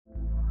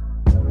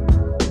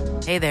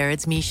Hey there,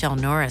 it's Michelle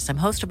Norris. I'm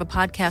host of a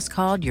podcast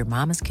called Your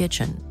Mama's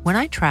Kitchen. When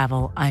I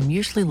travel, I'm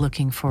usually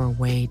looking for a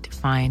way to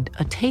find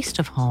a taste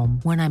of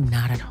home when I'm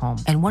not at home.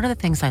 And one of the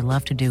things I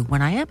love to do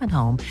when I am at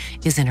home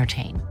is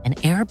entertain. And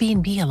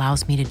Airbnb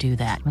allows me to do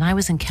that. When I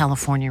was in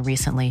California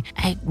recently,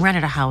 I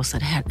rented a house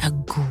that had a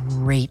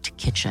great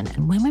kitchen.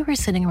 And when we were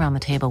sitting around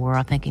the table, we were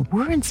all thinking,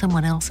 we're in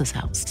someone else's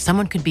house.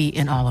 Someone could be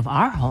in all of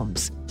our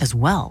homes as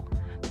well.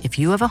 If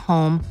you have a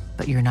home,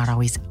 but you're not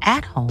always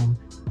at home,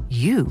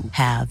 you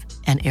have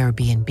an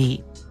Airbnb.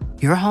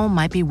 Your home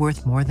might be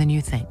worth more than you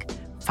think.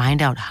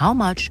 Find out how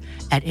much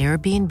at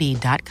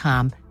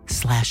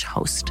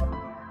airbnb.com/host.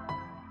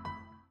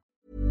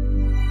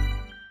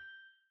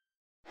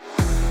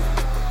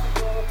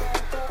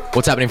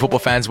 What's happening, football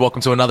fans?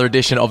 Welcome to another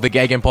edition of the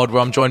Gagan Pod, where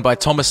I'm joined by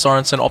Thomas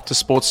Sorensen, Optus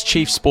Sports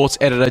Chief Sports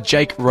Editor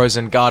Jake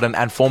Rosengarten,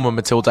 and former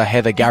Matilda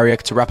Heather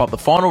Garriock to wrap up the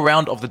final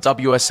round of the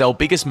WSL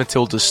biggest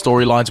Matildas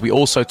storylines. We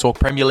also talk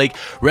Premier League,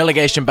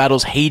 relegation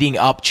battles heating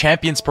up,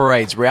 champions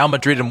parades, Real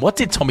Madrid, and what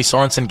did Tommy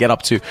Sorensen get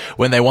up to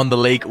when they won the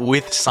league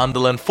with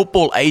Sunderland?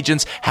 Football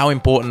agents, how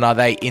important are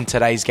they in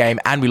today's game?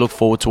 And we look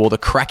forward to all the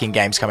cracking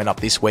games coming up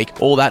this week.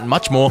 All that and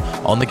much more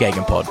on the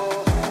Gagan Pod.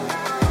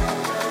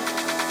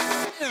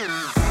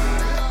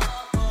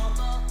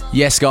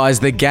 Yes,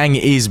 guys, the gang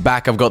is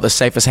back. I've got the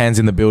safest hands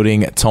in the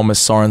building,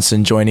 Thomas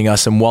Sorensen, joining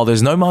us. And while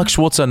there's no Mark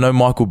Schwarzer, no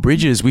Michael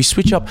Bridges, we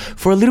switch up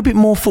for a little bit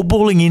more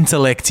footballing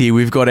intellect here.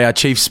 We've got our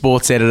Chief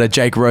Sports Editor,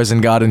 Jake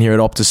Rosengarten, here at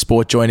Optus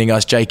Sport, joining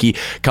us. Jakey,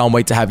 can't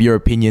wait to have your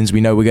opinions.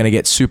 We know we're going to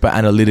get super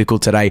analytical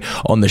today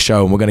on the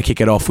show, and we're going to kick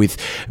it off with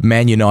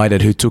Man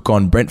United, who took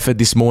on Brentford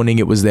this morning.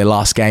 It was their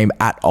last game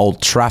at Old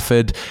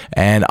Trafford,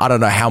 and I don't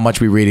know how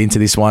much we read into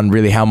this one,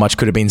 really how much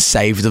could have been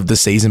saved of the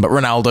season, but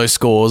Ronaldo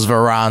scores,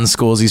 Varane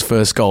scores his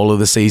first goal of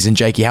the season.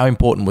 Jakey, how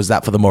important was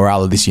that for the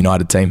morale of this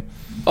United team?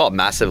 Oh,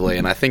 massively.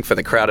 And I think for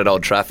the crowd at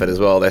Old Trafford as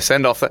well, they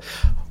send off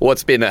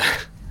what's been I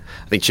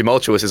think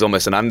tumultuous is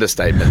almost an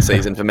understatement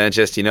season for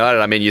Manchester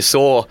United. I mean, you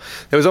saw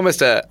it was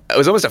almost a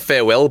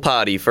farewell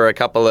party for a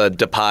couple of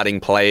departing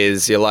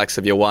players, your likes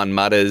of your Juan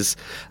Matas,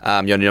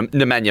 your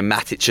Nemanja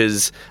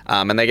Matic's,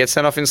 and they get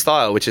sent off in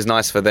style, which is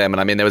nice for them. And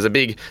I mean, there was a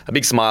big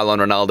smile on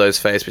Ronaldo's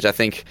face, which I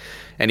think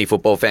any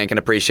football fan can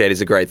appreciate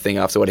is a great thing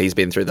after what he's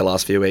been through the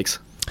last few weeks.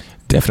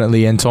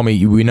 Definitely. And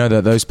Tommy, we know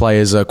that those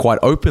players are quite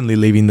openly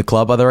leaving the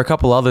club. Are there a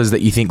couple others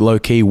that you think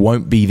low-key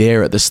won't be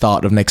there at the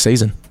start of next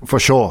season? For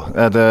sure.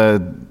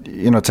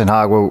 Ten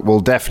Hag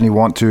will definitely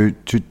want to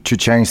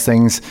change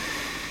things.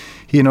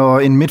 In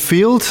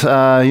midfield,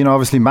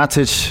 obviously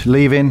Matic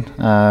leaving.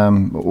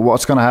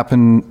 What's going to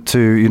happen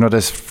to,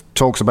 there's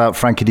talks about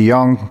Frankie de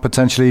Jong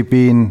potentially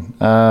being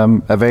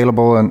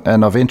available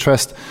and of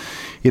interest.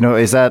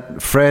 Is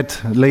that Fred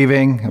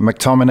leaving,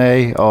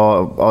 McTominay,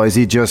 or is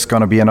he just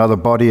going to be another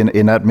body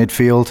in that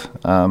midfield?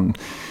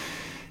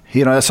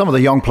 Some of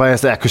the young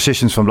players, the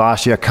acquisitions from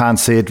last year, can't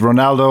see it.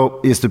 Ronaldo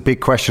is the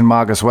big question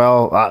mark as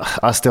well.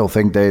 I still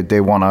think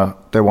they want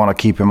to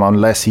keep him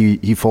unless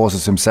he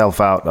forces himself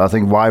out. I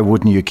think, why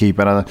wouldn't you keep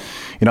it? I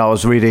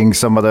was reading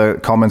some of the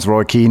comments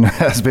Roy Keane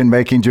has been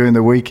making during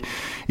the week.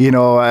 He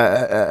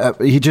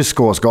just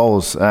scores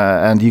goals,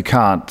 and you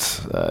can't,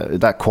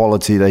 that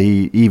quality that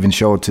he even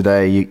showed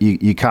today,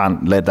 you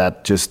can't let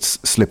that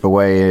just slip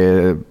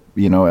away,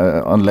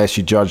 unless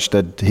you judge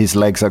that his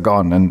legs are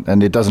gone,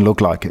 and it doesn't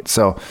look like it.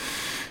 So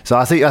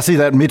I see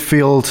that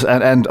midfield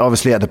and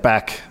obviously at the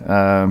back,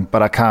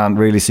 but I can't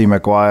really see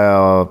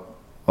Maguire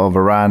or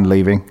Varane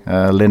leaving,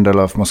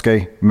 Lindelof,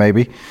 Mosquet,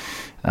 maybe.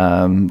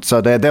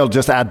 So they'll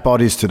just add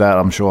bodies to that,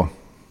 I'm sure.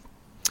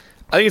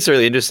 I think it's a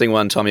really interesting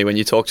one, Tommy, when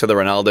you talk to the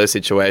Ronaldo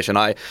situation.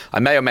 I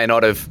may or may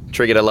not have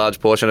triggered a large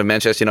portion of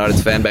Manchester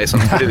United's fan base on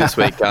Twitter this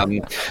week.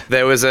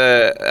 There was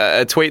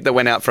a tweet that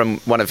went out from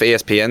one of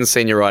ESPN's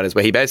senior writers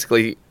where he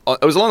basically,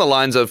 it was along the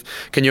lines of,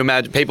 can you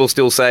imagine, people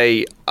still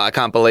say, I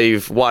can't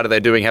believe, what are they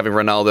doing having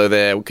Ronaldo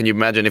there? Can you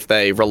imagine if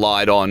they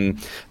relied on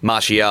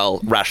Martial,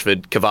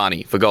 Rashford,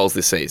 Cavani for goals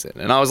this season?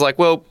 And I was like,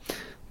 well,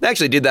 they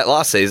actually did that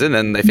last season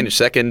and they finished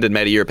second and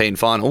made a European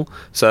final.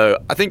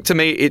 So I think, to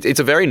me, it's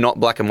a very not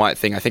black and white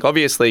thing. I think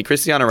obviously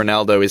Cristiano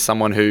Ronaldo is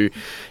someone who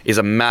is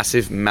a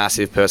massive,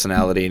 massive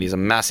personality, and he's a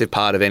massive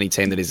part of any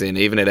team that he's in,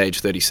 even at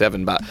age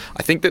 37. But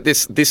I think that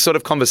this sort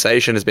of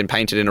conversation has been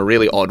painted in a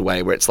really odd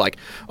way, where it's like,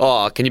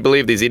 oh, can you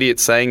believe these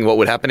idiots saying what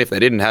would happen if they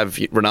didn't have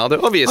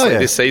Ronaldo? Obviously,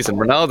 This season,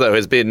 Ronaldo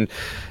has been,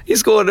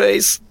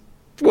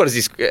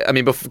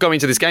 going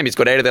into this game, he's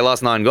got 8 of their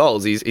last 9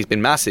 goals. He's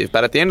been massive.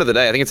 But at the end of the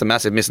day, I think it's a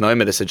massive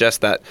misnomer to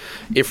suggest that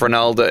if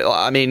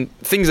Ronaldo...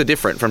 things are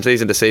different from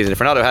season to season. If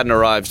Ronaldo hadn't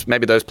arrived,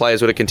 maybe those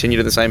players would have continued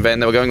in the same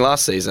vein they were going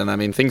last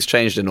season. Things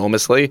changed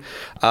enormously.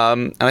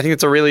 And I think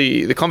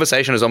the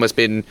conversation has almost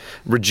been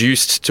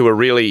reduced to a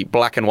really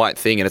black and white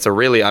thing. And it's a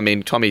really...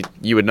 Tommy,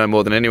 you would know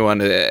more than anyone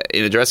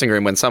in a dressing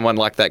room when someone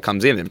like that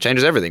comes in. It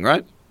changes everything,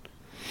 right?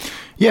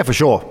 Yeah, for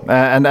sure.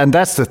 And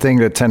that's the thing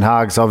that Ten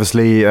Hag's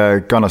obviously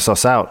going to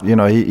suss out.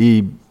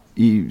 He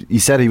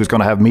said he was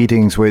going to have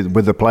meetings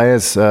with the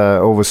players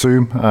over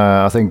Zoom,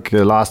 I think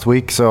last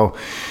week. So,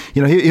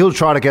 he'll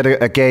try to get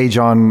a gauge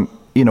on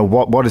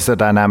what is the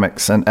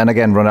dynamics? And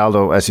again,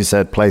 Ronaldo, as you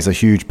said, plays a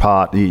huge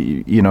part,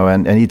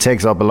 and he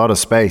takes up a lot of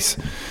space.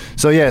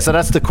 So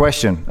that's the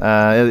question.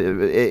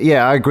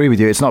 I agree with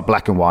you. It's not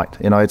black and white.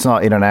 It's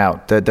not in and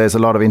out. There's a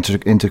lot of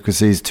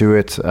intricacies to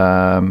it.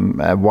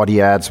 What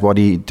he adds, what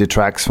he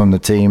detracts from the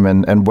team,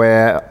 and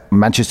where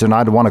Manchester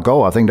United want to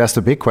go. I think that's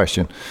the big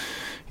question.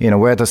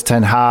 Where does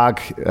Ten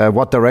Hag,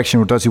 what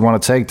direction does he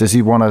want to take? Does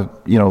he want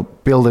to,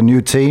 build a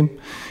new team?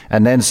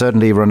 And then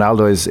certainly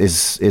Ronaldo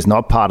is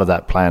not part of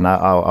that plan,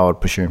 I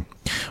would presume.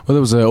 Well, there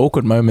was an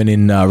awkward moment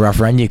in Ralf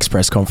Rangnick's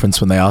press conference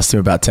when they asked him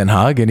about Ten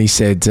Hag, and he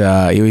said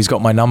he's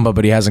got my number,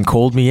 but he hasn't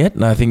called me yet.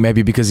 And I think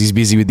maybe because he's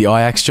busy with the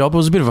Ajax job. It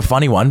was a bit of a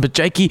funny one. But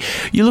Jakey,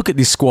 you look at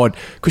this squad,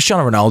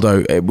 Cristiano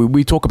Ronaldo,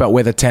 we talk about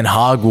whether Ten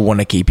Hag will want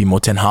to keep him or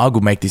Ten Hag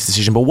will make this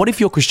decision. But what if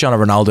you're Cristiano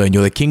Ronaldo and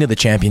you're the king of the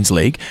Champions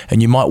League,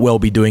 and you might well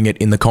be doing it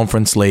in the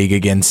Conference League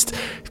against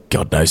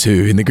God knows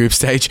who in the group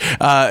stage?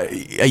 Are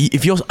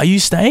you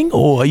staying,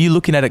 or are you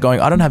looking at it going,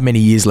 I don't have many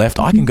years left,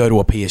 I can go to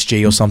a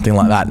PSG or something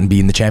like that and be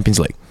in the Champions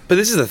League? But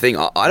this is the thing.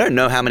 I don't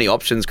know how many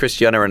options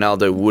Cristiano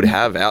Ronaldo would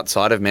have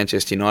outside of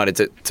Manchester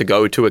United to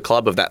go to a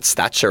club of that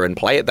stature and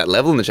play at that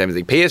level in the Champions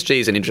League. PSG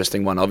is an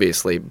interesting one,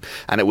 obviously,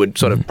 and it would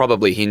sort of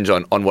probably hinge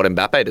on what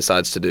Mbappe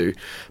decides to do.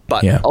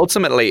 But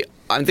ultimately,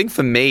 I think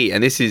for me,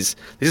 and this is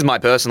my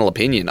personal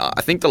opinion,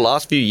 I think the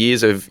last few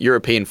years of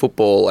European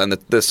football and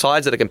the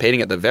sides that are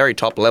competing at the very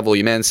top level,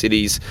 your Man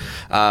Cities,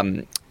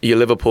 your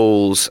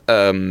Liverpools,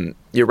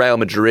 your Real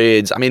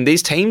Madrids, I mean,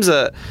 these teams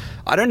are...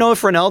 I don't know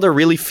if Ronaldo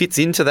really fits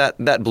into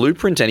that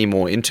blueprint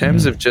anymore in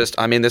terms of just,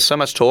 I mean, there's so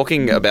much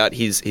talking about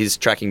his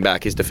tracking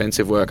back, his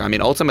defensive work. I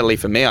mean, ultimately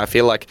for me, I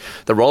feel like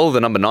the role of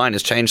the number 9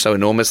 has changed so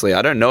enormously.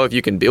 I don't know if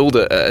you can build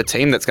a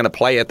team that's going to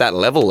play at that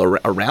level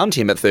around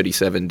him at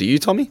 37. Do you,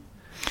 Tommy?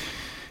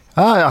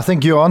 I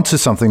think you're onto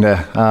something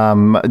there.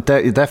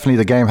 Definitely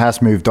the game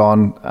has moved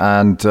on,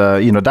 and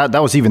that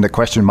was even the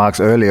question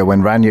marks earlier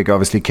when Rangnick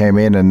obviously came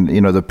in, and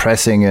the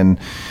pressing and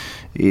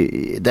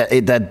that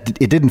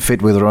it didn't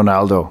fit with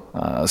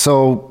Ronaldo.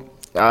 So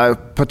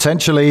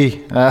potentially,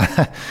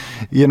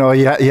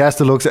 he has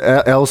to look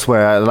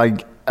elsewhere.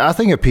 Like, I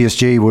think a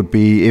PSG would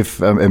be, if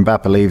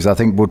Mbappe leaves, I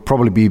think would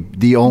probably be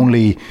the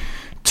only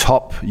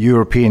top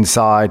European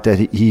side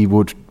that he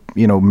would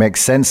make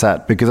sense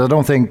at, because I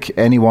don't think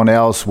anyone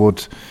else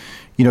would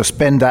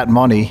spend that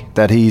money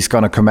that he's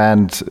going to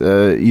command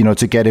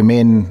to get him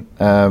in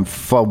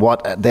for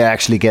what they're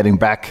actually getting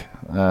back.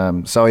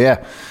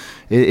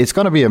 It's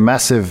going to be a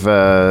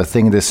massive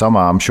thing this summer.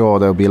 I'm sure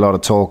there'll be a lot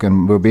of talk,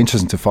 and will be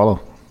interesting to follow.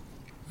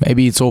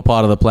 Maybe it's all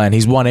part of the plan.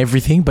 He's won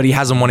everything, but he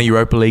hasn't won a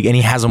Europa League and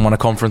he hasn't won a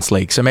Conference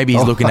League. So maybe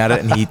he's looking at it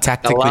and he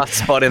tactically... The last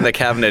spot in the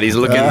cabinet. He's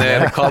looking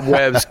there. The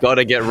cobwebs, got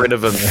to get rid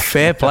of him.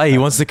 Fair play. He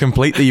wants to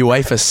complete the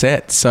UEFA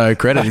set. So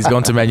credit. He's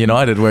gone to Man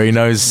United, where he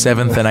knows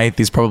 7th and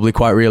 8th is probably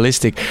quite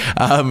realistic.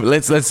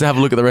 Let's have a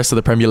look at the rest of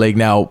the Premier League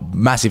now.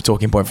 Massive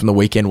talking point from the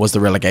weekend was the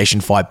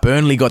relegation fight.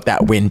 Burnley got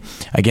that win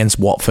against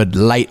Watford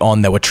late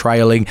on. They were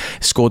trailing,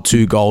 scored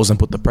 2 goals and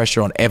put the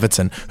pressure on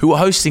Everton, who were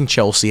hosting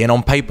Chelsea. And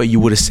on paper,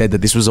 you would have said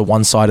that this was a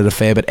one-sided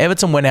affair, but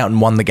Everton went out and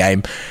won the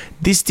game.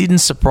 This didn't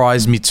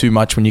surprise me too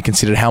much when you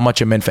considered how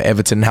much it meant for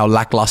Everton and how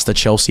lackluster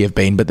Chelsea have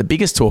been. But the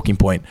biggest talking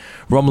point,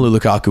 Romelu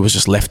Lukaku was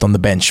just left on the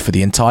bench for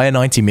the entire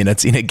 90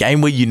 minutes in a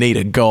game where you need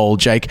a goal.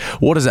 Jake,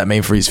 what does that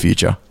mean for his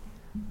future?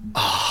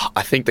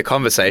 I think the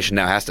conversation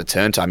now has to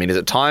turn to, is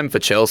it time for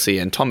Chelsea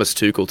and Thomas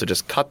Tuchel to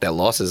just cut their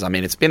losses?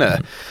 It's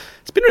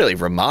been really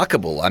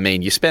remarkable.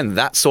 You spend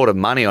that sort of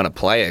money on a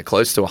player,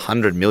 close to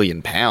 £100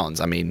 million.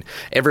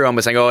 Everyone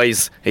was saying,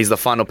 he's the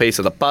final piece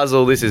of the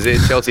puzzle. This is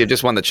it. Chelsea have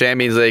just won the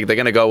Champions League. They're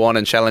going to go on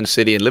and challenge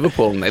City and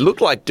Liverpool. And they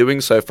looked like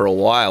doing so for a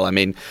while.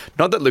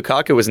 Not that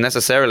Lukaku was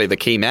necessarily the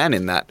key man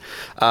in that.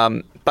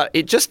 But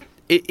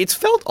it's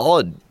felt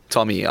odd,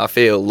 Tommy, I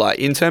feel like,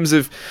 in terms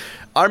of...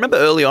 I remember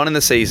early on in the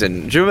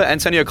season, do you remember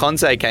Antonio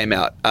Conte came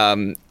out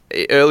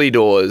early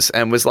doors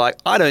and was like,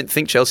 I don't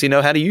think Chelsea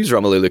know how to use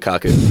Romelu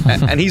Lukaku.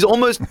 And he's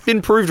almost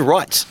been proved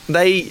right.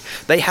 They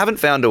haven't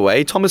found a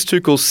way. Thomas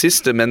Tuchel's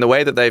system and the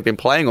way that they've been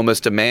playing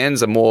almost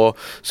demands a more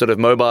sort of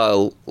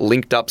mobile,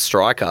 linked-up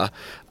striker.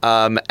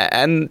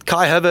 And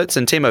Kai Havertz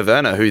and Timo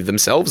Werner, who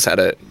themselves had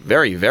a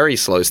very, very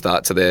slow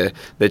start to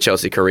their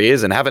Chelsea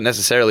careers and haven't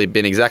necessarily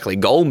been exactly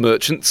goal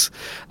merchants,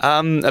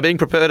 are being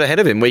prepared ahead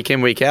of him week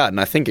in, week out. And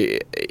I think...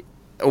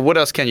 what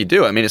else can you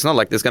do? It's not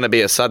like there's going to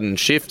be a sudden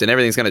shift and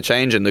everything's going to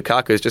change and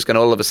Lukaku is just going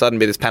to all of a sudden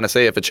be this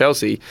panacea for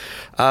Chelsea.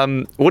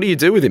 What do you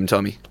do with him,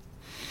 Tommy?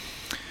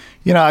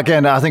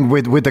 Again, I think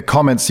with the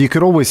comments, you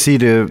could always see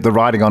the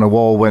writing on the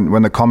wall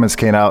when the comments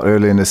came out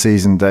early in the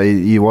season that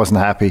he wasn't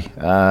happy.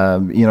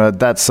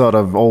 That sort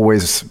of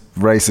always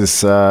raises,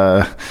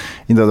 the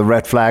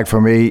red flag for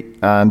me.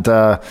 And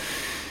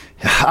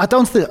I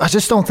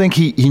just don't think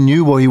he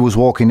knew what he was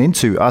walking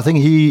into. I think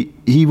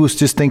he was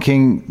just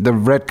thinking the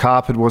red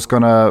carpet was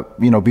gonna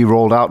be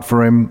rolled out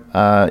for him.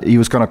 He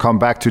was gonna come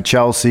back to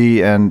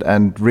Chelsea and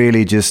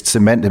really just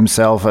cement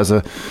himself as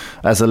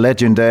a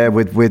legend there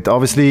with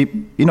obviously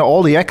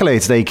all the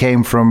accolades they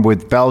came from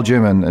with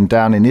Belgium and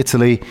down in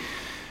Italy.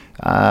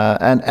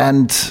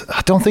 And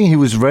I don't think he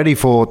was ready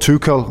for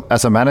Tuchel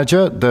as a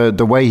manager.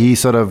 The way he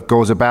sort of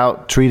goes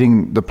about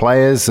treating the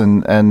players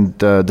and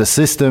the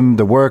system,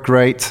 the work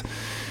rate.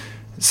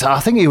 So I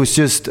think it was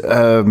just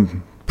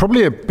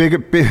probably a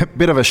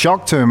bit of a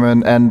shock to him,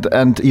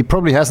 and he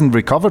probably hasn't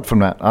recovered from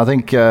that. I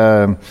think.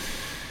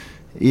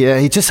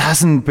 He just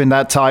hasn't been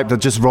that type that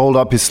just rolled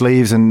up his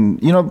sleeves. And,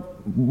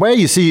 where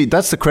you see,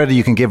 that's the credit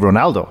you can give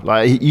Ronaldo.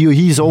 Like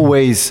he's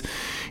always,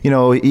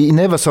 he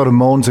never sort of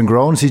moans and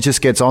groans. He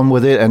just gets on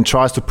with it and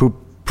tries to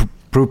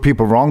prove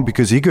people wrong,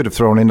 because he could have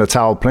thrown in the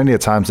towel plenty of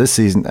times this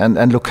season. And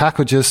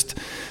Lukaku just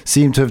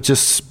seemed to have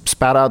just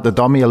spat out the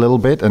dummy a little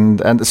bit.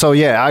 And so,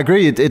 yeah, I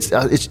agree.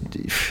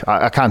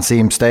 I can't see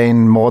him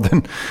staying more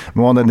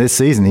than this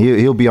season.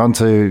 He'll be on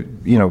to,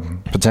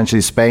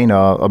 potentially Spain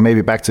or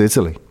maybe back to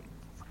Italy.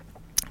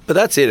 But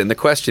that's it. And the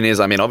question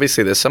is,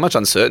 obviously there's so much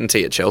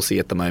uncertainty at Chelsea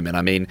at the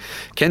moment.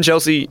 Can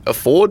Chelsea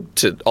afford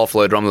to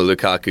offload Romelu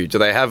Lukaku? Do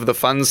they have the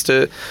funds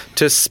to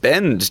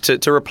spend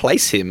to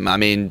replace him?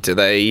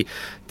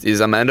 Is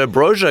Amanda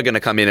Broja going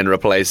to come in and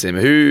replace him?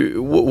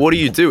 What do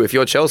you do if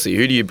you're Chelsea?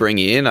 Who do you bring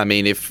in?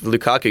 If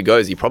Lukaku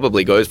goes, he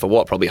probably goes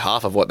for probably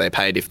half of what they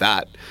paid, if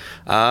that.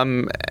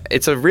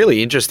 It's a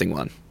really interesting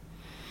one.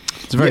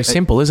 It's very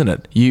simple, isn't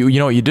it? You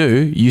know what you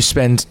do? You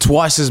spend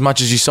twice as much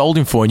as you sold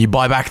him for, and you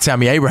buy back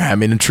Tammy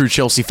Abraham in a true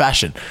Chelsea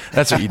fashion.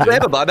 That's what you do. Do they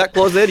have a buyback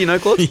clause there? Do you know,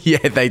 Claude? Yeah,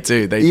 they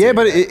do. But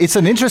it's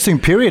an interesting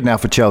period now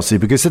for Chelsea,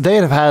 because they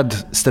have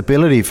had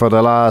stability for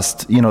the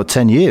last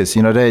 10 years.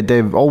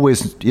 They've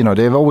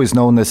always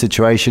known their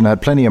situation,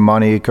 had plenty of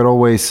money, could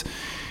always.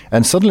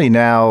 And suddenly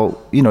now,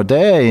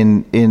 they're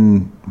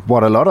in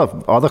what a lot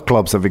of other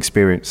clubs have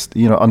experienced,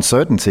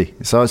 uncertainty.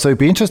 So it'd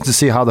be interesting to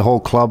see how the whole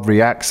club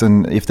reacts,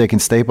 and if they can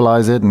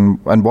stabilize it,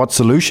 and what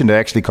solution they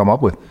actually come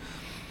up with.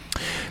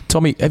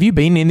 Tommy, have you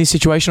been in this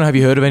situation, or have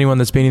you heard of anyone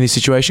that's been in this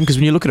situation? Because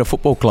when you look at a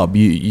football club,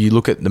 you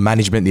look at the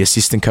management, the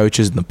assistant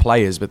coaches and the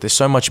players, but there's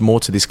so much more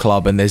to this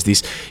club, and there's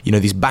this,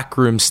 this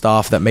backroom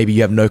staff that maybe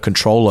you have no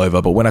control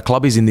over. But when a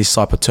club is in this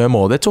type of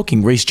turmoil, they're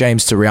talking Reece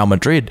James to Real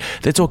Madrid.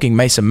 They're talking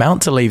Mason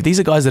Mount to leave. These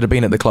are guys that have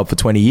been at the club for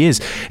 20 years.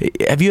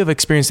 Have you ever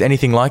experienced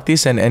anything like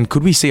this? And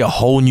could we see a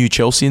whole new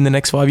Chelsea in the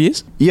next 5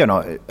 years?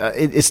 Yeah,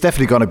 it's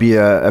definitely going to be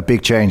a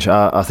big change,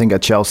 I think,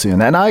 at Chelsea.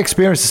 And I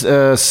experienced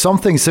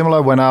something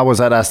similar when I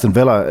was at Aston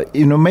Villa.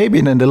 Maybe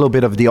in a little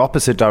bit of the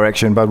opposite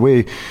direction, but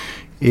we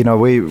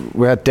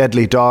had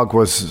Deadly Dog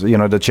was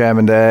the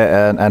chairman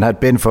there, and had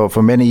been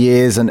for many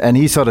years, and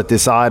he sort of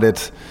decided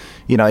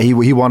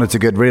he wanted to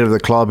get rid of the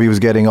club. He was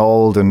getting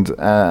old, and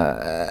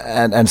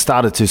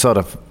started to sort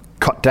of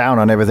cut down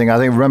on everything. I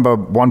think remember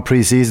one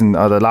pre-season,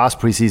 or the last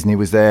pre-season he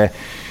was there,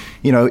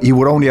 he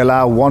would only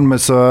allow one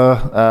masseur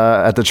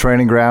at the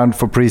training ground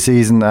for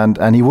pre-season,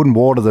 and he wouldn't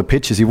water the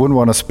pitches. He wouldn't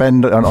want to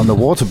spend on the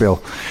water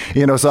bill,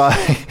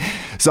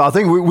 So I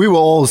think we were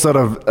all sort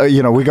of,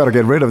 we got to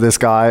get rid of this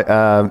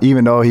guy,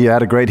 even though he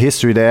had a great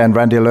history there. And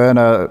Randy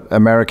Lerner,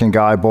 American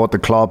guy, bought the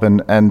club,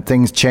 and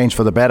things changed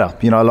for the better.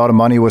 A lot of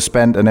money was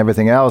spent and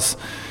everything else.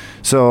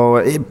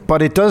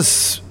 But it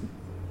does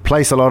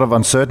place a lot of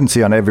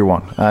uncertainty on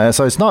everyone.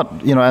 So it's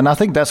not, and I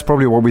think that's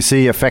probably what we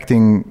see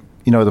affecting,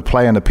 the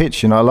play on the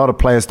pitch. A lot of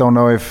players don't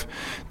know if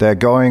they're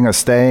going or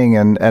staying,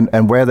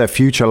 and where their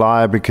future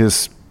lie,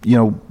 because,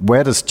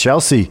 where does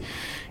Chelsea,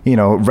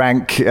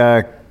 rank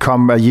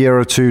come a year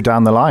or two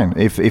down the line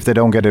if they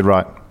don't get it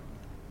right.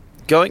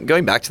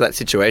 Going back to that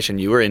situation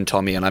you were in,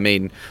 Tommy,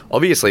 and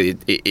obviously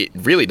it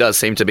really does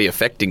seem to be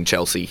affecting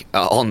Chelsea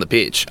on the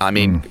pitch.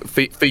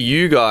 For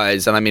you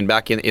guys, and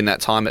back in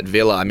that time at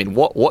Villa,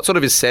 what sort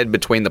of is said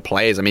between the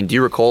players? Do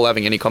you recall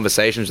having any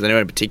conversations with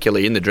anyone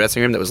particularly in the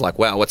dressing room that was like,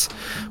 wow,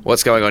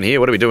 what's going on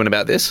here? What are we doing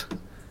about this?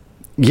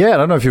 Yeah, I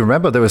don't know if you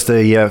remember, there was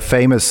the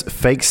famous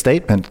fake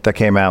statement that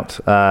came out.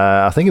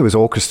 I think it was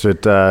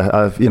orchestrated,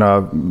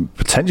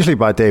 potentially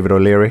by David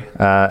O'Leary,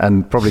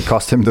 and probably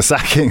cost him the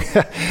sacking.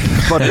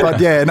 but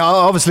yeah, no,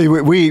 obviously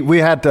we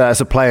had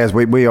as a players,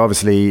 we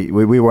obviously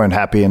weren't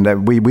happy,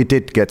 and we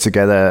did get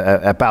together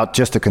about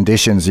just the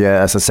conditions.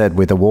 Yeah, as I said,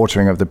 with the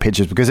watering of the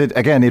pitches, because it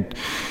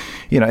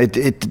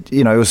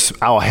was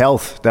our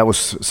health that was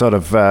sort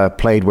of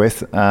played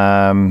with.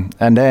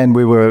 And then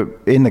we were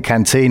in the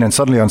canteen, and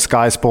suddenly on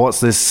Sky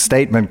Sports, this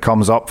statement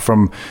comes up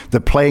from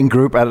the playing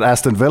group at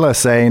Aston Villa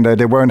saying that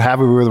they weren't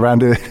happy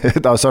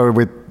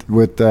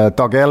with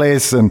Doug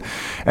Ellis and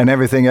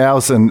everything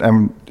else. And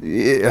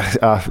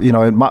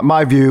in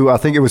my view, I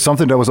think it was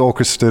something that was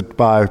orchestrated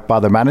by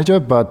the manager,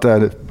 but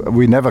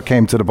we never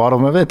came to the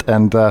bottom of it.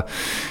 And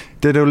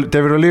David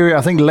O'Leary,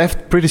 I think,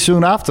 left pretty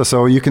soon after,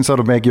 so you can sort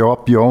of make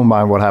up your own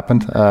mind what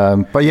happened.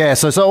 But yeah,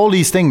 so all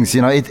these things,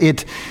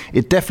 it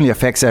definitely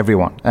affects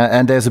everyone,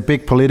 and there's a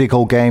big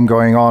political game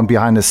going on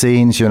behind the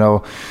scenes.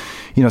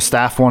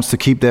 Staff wants to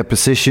keep their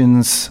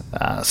positions,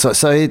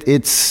 so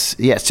it's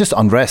just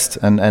unrest,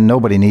 and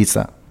nobody needs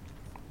that.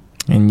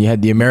 And you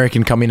had the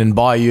American come in and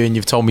buy you, and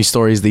you've told me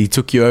stories that he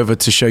took you over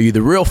to show you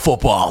the real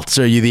football,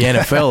 show you the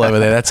NFL over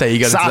there. That's how you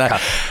got into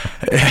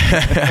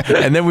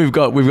that. And then we've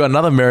got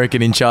another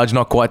American in charge,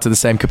 not quite to the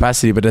same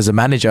capacity, but as a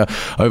manager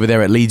over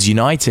there at Leeds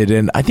United.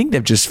 And I think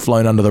they've just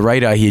flown under the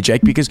radar here,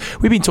 Jake, because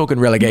we've been talking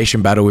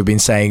relegation battle. We've been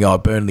saying,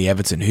 Burnley,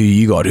 Everton, who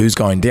you got, who's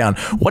going down?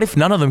 What if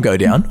none of them go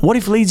down? What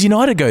if Leeds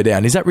United go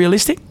down? Is that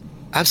realistic?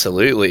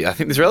 Absolutely. I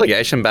think this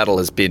relegation battle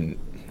has been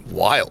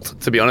wild,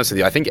 to be honest with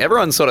you. I think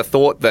everyone sort of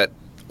thought that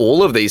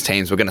all of these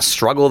teams were going to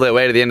struggle their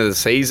way to the end of the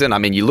season. I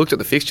mean, you looked at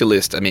the fixture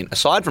list. I mean,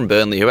 aside from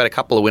Burnley, who had a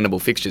couple of winnable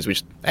fixtures,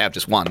 which they have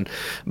just won,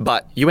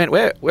 but you went,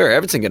 where are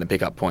Everton going to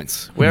pick up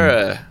points?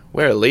 Where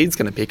are Leeds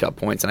going to pick up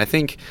points? And I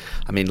think,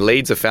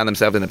 Leeds have found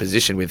themselves in a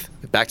position with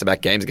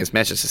back-to-back games against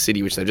Manchester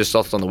City, which they've just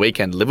lost on the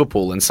weekend,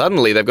 Liverpool, and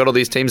suddenly they've got all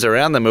these teams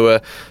around them who are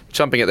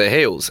chomping at their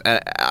heels.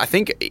 And I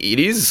think it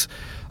is,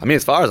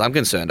 as far as I'm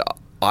concerned,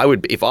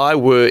 if I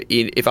were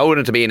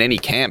to be in any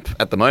camp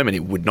at the moment,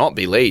 it would not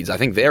be Leeds. I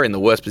think they're in the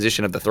worst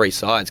position of the three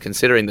sides,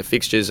 considering the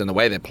fixtures and the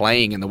way they're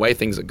playing and the way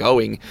things are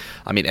going.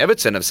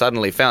 Everton have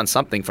suddenly found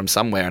something from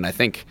somewhere, and I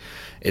think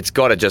it's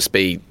got to just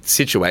be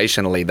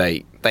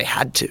situationally they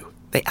had to.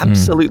 They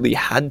absolutely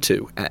had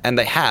to, and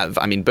they have.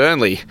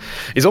 Burnley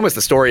is almost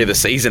the story of the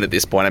season at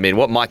this point.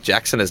 What Mike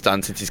Jackson has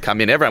done since he's come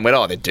in, everyone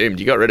went, they're doomed.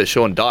 You got rid of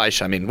Sean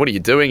Dyche. What are you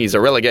doing? He's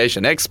a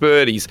relegation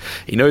expert. He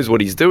knows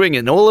what he's doing,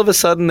 and all of a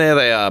sudden there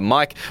they are,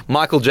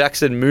 Michael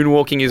Jackson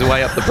moonwalking his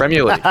way up the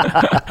Premier League.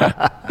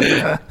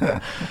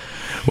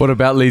 What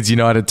about Leeds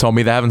United,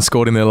 Tommy? They haven't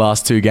scored in their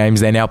last two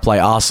games. They now play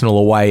Arsenal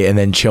away and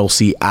then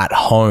Chelsea at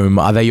home.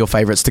 Are they your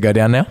favourites to go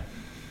down now?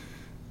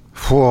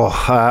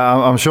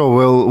 I'm sure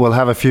we'll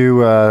have a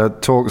few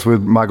talks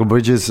with Michael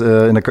Bridges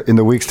in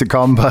the weeks to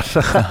come, but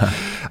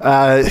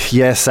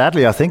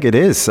sadly I think it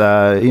is.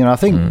 I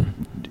think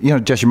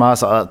Jesse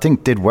Mars I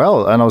think did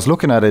well, and I was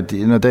looking at it.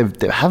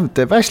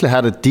 They've actually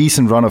had a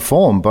decent run of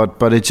form,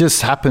 but it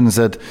just happens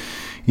that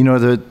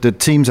the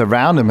teams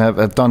around him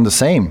have done the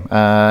same.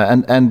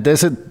 And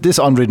there's this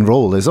unwritten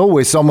rule. There's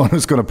always someone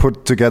who's going to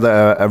put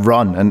together a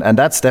run. And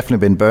that's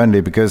definitely been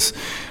Burnley, because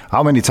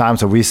how many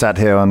times have we sat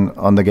here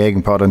on the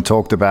Gegenpod and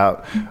talked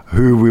about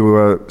who we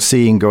were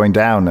seeing going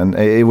down? And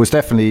it was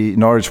definitely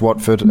Norwich,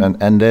 Watford,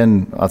 and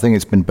then I think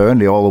it's been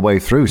Burnley all the way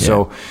through. Yeah.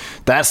 So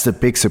that's the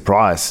big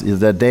surprise, is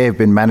that they have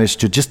been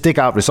managed to just dig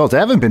out results. They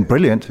haven't been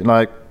brilliant,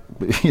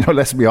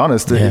 let's be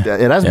honest. Yeah.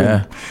 It has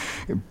been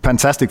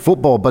fantastic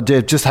football, but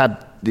they've just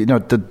had,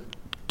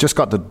 just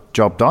got the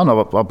job done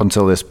up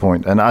until this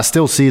point. And I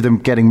still see them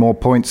getting more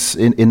points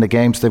in the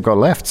games they've got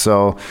left.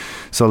 So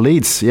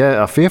Leeds,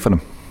 I fear for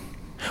them.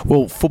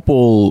 Well,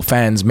 football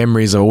fans'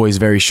 memories are always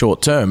very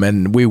short term,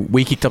 and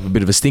we kicked up a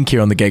bit of a stink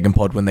here on the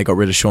Gegenpod when they got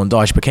rid of Sean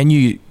Dyche. But can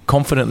you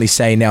confidently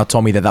say now,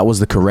 Tommy, that was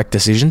the correct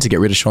decision to get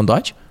rid of Sean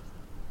Dyche?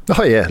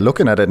 Oh yeah,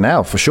 looking at it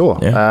now for sure.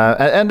 Yeah.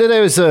 And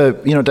there's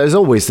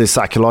always this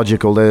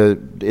psychological.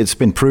 It's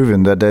been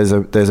proven that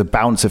there's a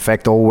bounce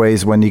effect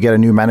always when you get a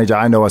new manager.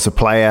 I know as a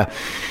player,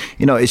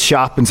 it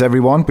sharpens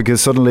everyone, because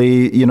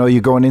suddenly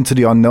you're going into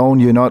the unknown.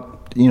 You're not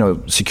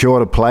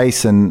secured a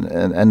place,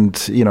 and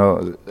so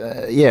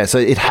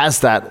it has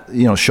that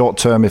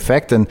short-term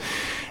effect, and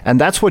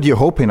that's what you're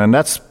hoping, and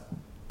that's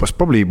was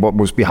probably what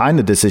was behind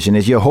the decision,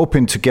 is you're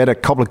hoping to get a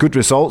couple of good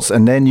results,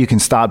 and then you can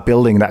start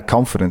building that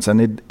confidence,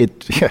 and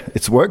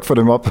it's worked for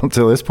them up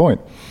until this point.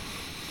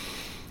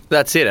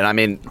 That's it.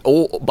 And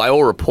by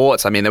all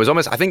reports, there was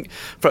almost, I think,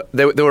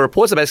 there were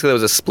reports that basically there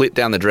was a split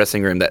down the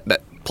dressing room,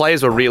 that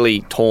players were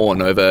really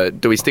torn over,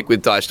 do we stick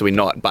with Dyche, do we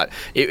not? But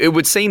it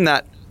would seem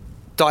that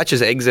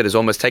Dyche's exit has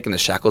almost taken the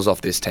shackles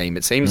off this team.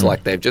 It seems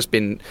like they've just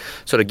been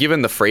sort of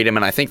given the freedom,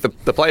 and I think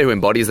the player who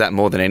embodies that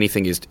more than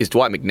anything is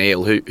Dwight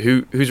McNeil,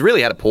 who's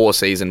really had a poor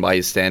season by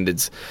his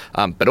standards.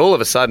 But all of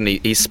a sudden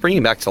he's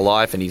springing back to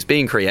life, and he's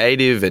being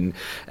creative, and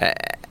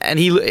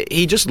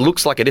he just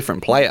looks like a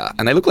different player,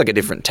 and they look like a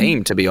different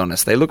team, to be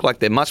honest. They look like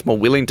they're much more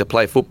willing to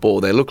play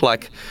football. They look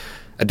like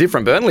a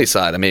different Burnley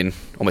side.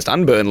 Almost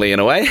un-Burnley in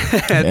a way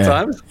at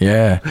times.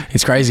 Yeah,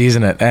 it's crazy,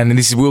 isn't it? And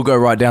we'll go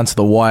right down to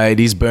the wire. It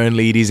is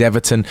Burnley, it is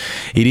Everton,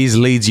 it is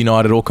Leeds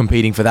United, all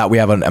competing for that. We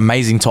have an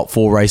amazing top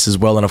four race as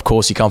well, and of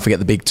course you can't forget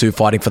the big two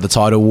fighting for the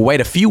title. We'll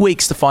wait a few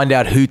weeks to find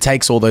out who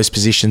takes all those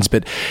positions,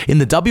 but in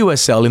the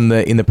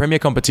WSL, in the premier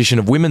competition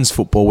of women's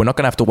football, we're not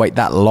going to have to wait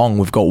that long.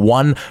 We've got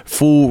one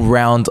full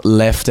round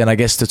left, and I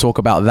guess to talk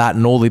about that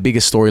and all the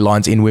biggest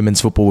storylines in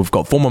women's football, we've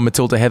got former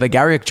Matilda Heather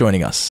Garriock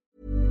joining us.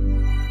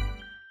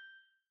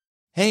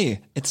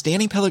 Hey, it's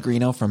Danny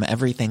Pellegrino from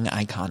Everything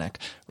Iconic.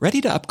 Ready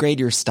to upgrade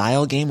your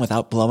style game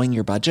without blowing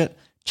your budget?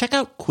 Check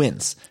out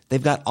Quince.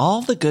 They've got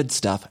all the good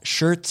stuff,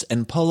 shirts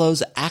and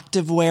polos,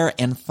 activewear,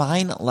 and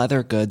fine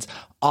leather goods,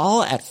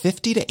 all at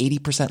 50 to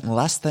 80%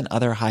 less than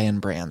other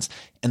high-end brands.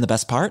 And the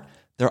best part?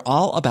 They're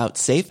all about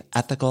safe,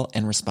 ethical,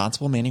 and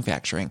responsible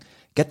manufacturing.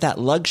 Get that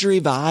luxury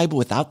vibe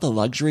without the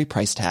luxury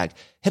price tag.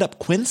 Hit up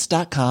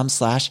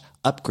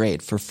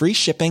quince.com/upgrade for free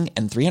shipping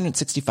and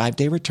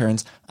 365-day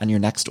returns on your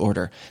next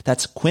order.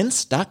 That's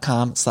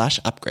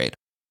quince.com/upgrade.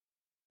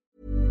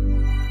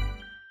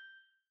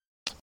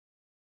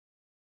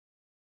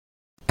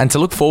 And to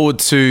look forward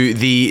to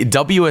the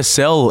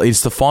WSL,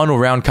 it's the final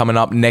round coming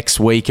up next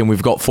week, and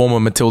we've got former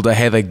Matilda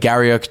Heather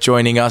Garriock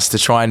joining us to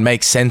try and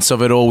make sense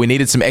of it all. We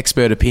needed some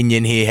expert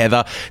opinion here,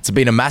 Heather. It's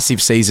been a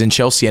massive season.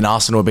 Chelsea and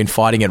Arsenal have been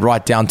fighting it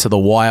right down to the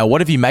wire.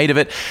 What have you made of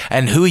it,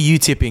 and who are you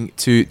tipping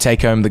to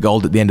take home the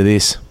gold at the end of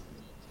this?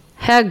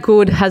 How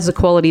good has the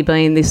quality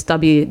been this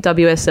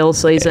WSL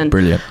season? Yeah,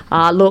 brilliant.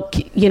 Look,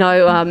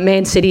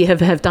 Man City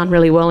have done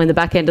really well in the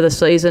back end of the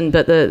season,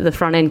 but the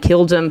front end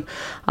killed them.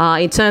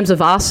 In terms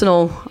of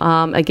Arsenal,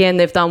 again,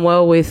 they've done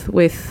well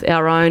with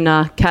our own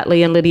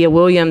Catley and Lydia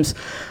Williams,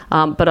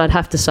 but I'd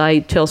have to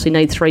say Chelsea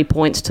need 3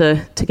 points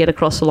to get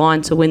across the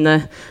line to win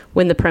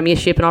the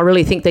premiership, and I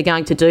really think they're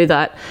going to do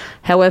that.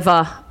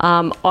 However,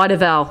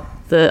 Idaval,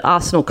 the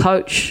Arsenal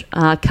coach,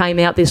 came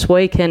out this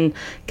week and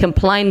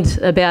complained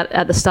about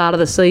at the start of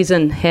the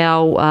season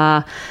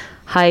how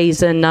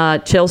Hayes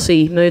and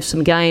Chelsea moved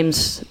some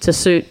games to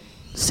suit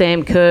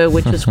Sam Kerr,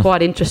 which was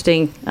quite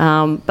interesting.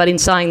 But in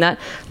saying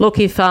that, look,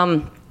 if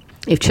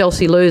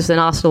Chelsea lose, then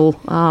Arsenal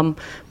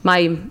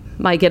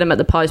may get them at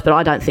the post, but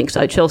I don't think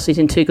so. Chelsea's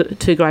in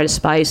too great a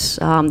space.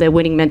 Their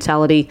winning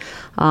mentality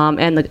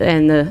and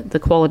the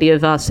quality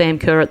of Sam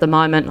Kerr at the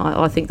moment,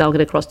 I think they'll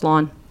get across the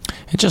line.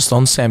 And just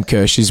on Sam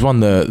Kerr, she's won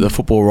the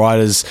Football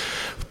Writers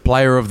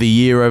Player of the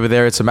Year over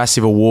there. It's a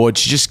massive award.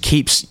 She just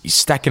keeps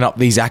stacking up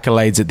these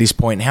accolades at this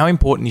point. How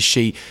important is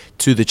she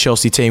to the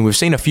Chelsea team? We've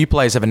seen a few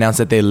players have announced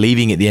that they're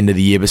leaving at the end of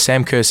the year, but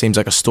Sam Kerr seems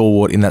like a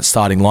stalwart in that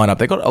starting lineup.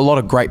 They've got a lot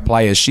of great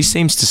players. She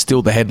seems to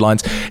steal the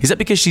headlines. Is that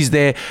because she's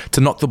there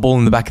to knock the ball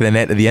in the back of the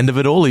net at the end of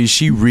it all, or is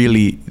she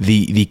really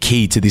the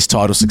key to this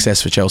title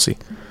success for Chelsea?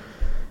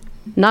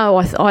 No,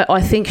 I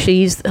think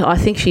she's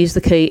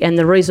the key, and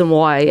the reason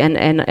why,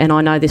 and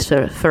I know this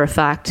for a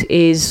fact,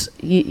 is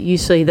you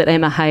see that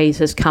Emma Hayes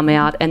has come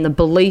out, and the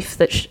belief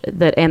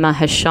that Emma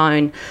has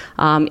shown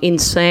in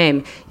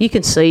Sam. You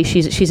can see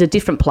she's a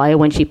different player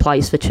when she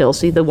plays for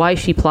Chelsea. The way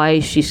she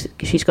plays,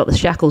 she's got the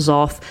shackles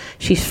off.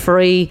 She's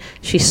free.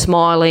 She's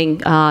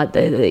smiling.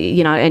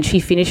 And she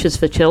finishes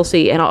for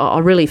Chelsea, and I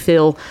really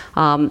feel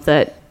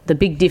that. The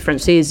big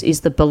difference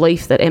is the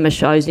belief that Emma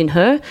shows in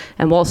her.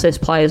 And whilst there's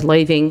players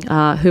leaving,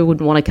 who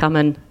wouldn't want to come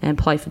and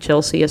play for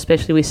Chelsea,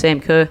 especially with Sam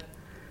Kerr?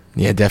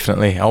 Yeah,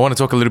 definitely. I want to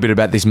talk a little bit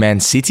about this Man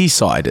City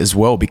side as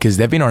well, because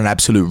they've been on an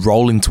absolute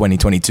roll in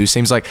 2022.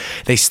 Seems like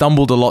they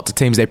stumbled a lot to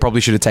teams they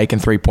probably should have taken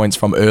 3 points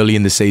from early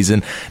in the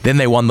season. Then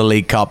they won the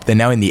League Cup. They're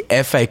now in the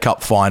FA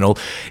Cup final.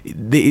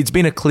 It's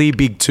been a clear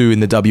big two in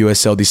the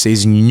WSL this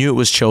season. You knew it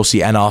was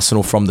Chelsea and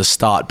Arsenal from the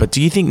start. But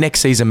do you think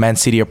next season Man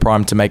City are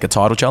primed to make a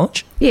title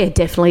challenge? Yeah,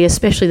 definitely,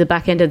 especially the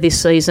back end of this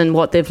season.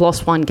 They've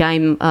lost one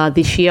game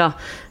this year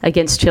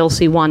against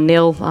Chelsea,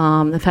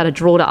 1-0. They've had a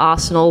draw to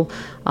Arsenal.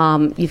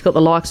 You've got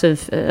the likes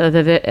of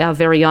our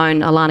very own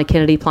Alana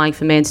Kennedy playing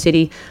for Man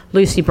City,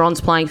 Lucy Bronze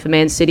playing for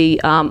Man City.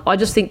 I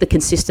just think the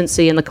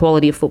consistency and the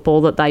quality of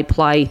football that they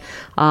play,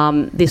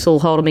 this will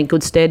hold them in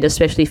good stead,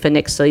 especially for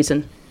next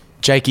season.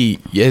 Jakey,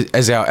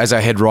 as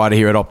our head writer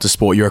here at Optus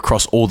Sport, you're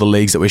across all the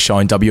leagues that we're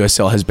showing.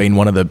 WSL has been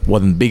one of the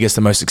biggest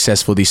and most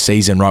successful this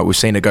season, right? We've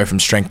seen it go from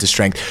strength to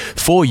strength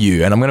for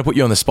you. And I'm going to put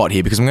you on the spot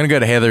here because I'm going to go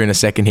to Heather in a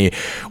second here.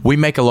 We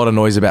make a lot of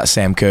noise about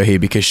Sam Kerr here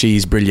because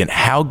she's brilliant.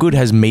 How good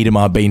has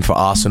Miedema been for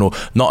Arsenal?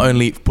 Not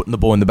only putting the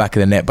ball in the back of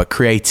the net, but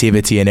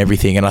creativity and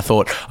everything. And I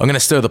thought, I'm going to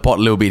stir the pot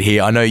a little bit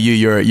here. I know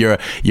you're a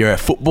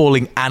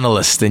footballing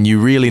analyst and you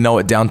really know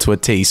it down to a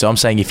T. So I'm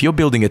saying if you're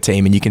building a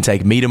team and you can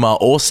take Miedema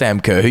or Sam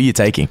Kerr, who are you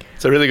taking?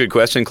 It's a really good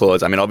question,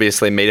 Claude. I mean,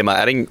 obviously, Miedema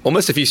adding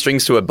almost a few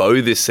strings to a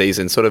bow this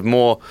season, sort of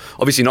more,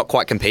 obviously not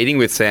quite competing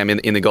with Sam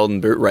in the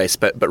Golden Boot race,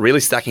 but really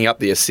stacking up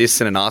the assists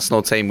in an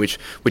Arsenal team which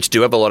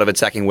do have a lot of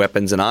attacking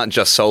weapons and aren't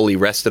just solely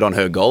rested on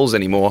her goals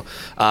anymore.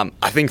 I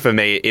think for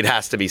me, it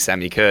has to be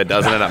Sammy Kerr,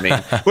 doesn't it? I mean,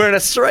 we're an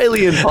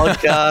Australian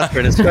podcast,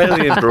 we're an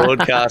Australian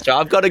broadcaster.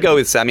 I've got to go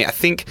with Sammy. I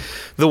think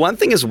the one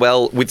thing as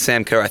well with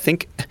Sam Kerr, I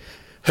think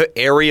her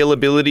aerial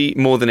ability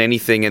more than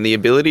anything, and the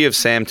ability of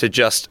Sam to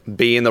just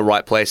be in the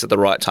right place at the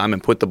right time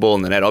and put the ball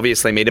in the net.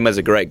 Obviously, Miedema's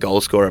a great goal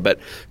scorer, but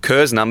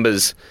Kerr's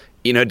numbers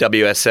in her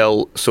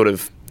WSL sort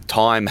of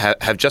time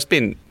have just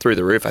been through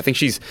the roof. I think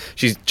she's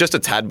just a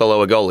tad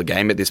below a goal a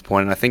game at this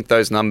point, and I think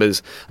those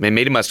numbers, I mean,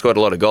 Miedema scored a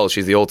lot of goals.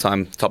 She's the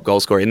all-time top goal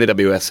scorer in the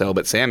WSL,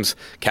 but Sam's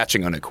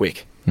catching on it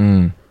quick.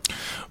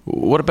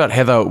 What about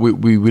Heather?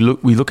 We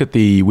look at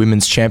the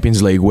Women's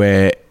Champions League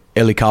where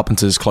Ellie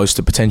Carpenter's close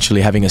to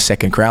potentially having a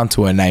second crown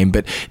to her name,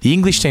 but the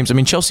English teams, I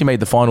mean, Chelsea made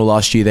the final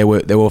last year. They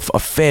were a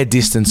fair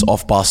distance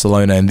off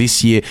Barcelona, and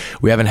this year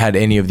we haven't had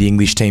any of the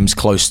English teams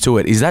close to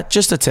it. Is that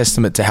just a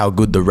testament to how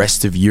good the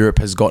rest of Europe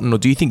has gotten, or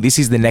do you think this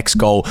is the next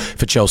goal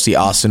for Chelsea,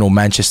 Arsenal,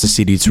 Manchester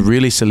City to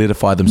really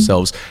solidify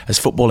themselves as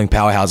footballing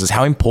powerhouses?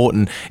 How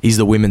important is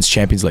the Women's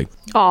Champions League?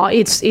 Oh,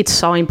 it's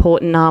so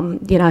important.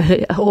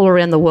 All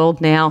around the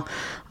world now.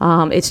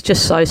 It's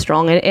just so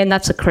strong, and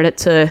that's a credit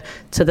to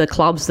the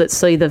clubs that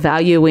see the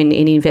value in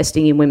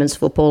investing in women's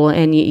football,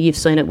 and you've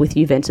seen it with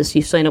Juventus,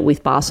 you've seen it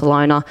with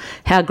Barcelona.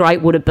 How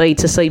great would it be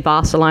to see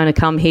Barcelona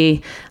come here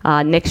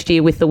next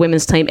year with the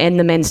women's team and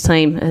the men's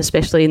team,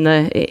 especially in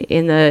a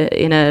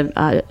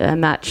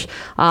match?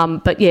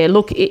 But yeah,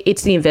 look,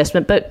 it's the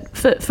investment. But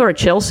for a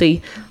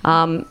Chelsea,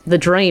 the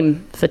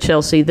dream for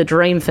Chelsea, the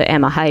dream for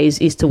Emma Hayes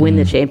is to win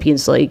the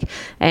Champions League,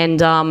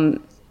 and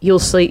you'll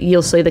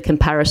see the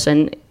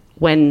comparison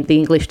when the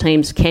English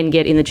teams can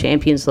get in the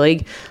Champions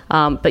League.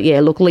 But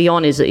yeah, look,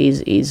 Lyon is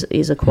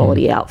a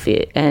quality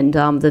outfit, and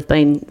they've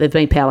been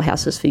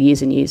powerhouses for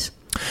years and years.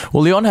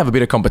 Well, Lyon have a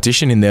bit of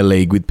competition in their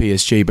league with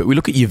PSG, but we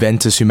look at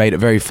Juventus, who made it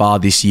very far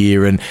this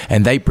year, and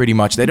they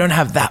don't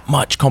have that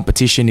much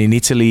competition in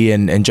Italy,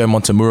 and Joe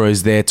Montemurro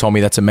is there.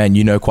 Tommy, that's a man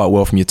you know quite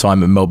well from your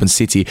time at Melbourne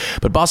City.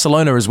 But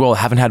Barcelona as well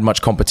haven't had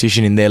much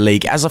competition in their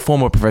league. As a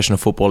former professional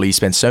footballer, you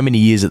spent so many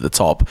years at the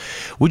top.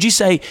 Would you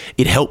say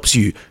it helps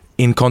you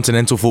in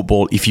continental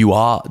football if you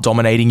are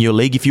dominating your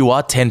league, if you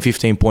are 10,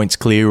 15 points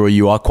clear, or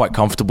you are quite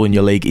comfortable in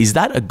your league? Is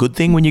that a good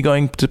thing when you're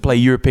going to play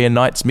European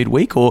nights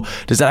midweek, or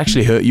does that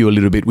actually hurt you a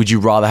little bit? Would you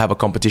rather have a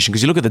competition?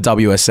 Because you look at the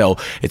WSL,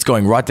 it's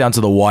going right down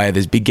to the wire.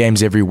 There's big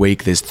games every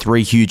week. There's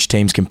 3 huge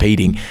teams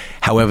competing.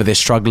 However, they're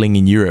struggling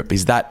in Europe.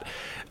 Is that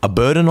a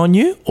burden on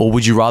you, or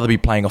would you rather be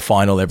playing a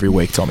final every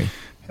week, Tommy?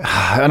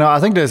 I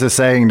think there's a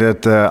saying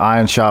that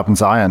iron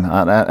sharpens iron,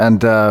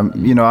 and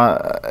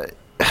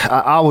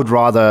I would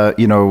rather,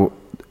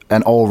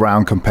 an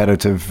all-round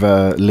competitive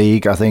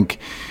league. I think,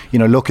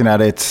 looking at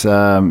it,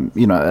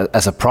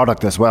 as a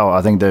product as well,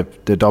 I think the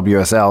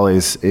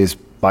WSL is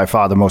by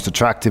far the most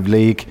attractive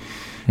league.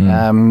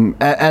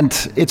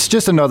 And it's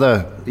just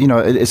another,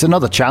 it's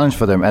another challenge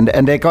for them,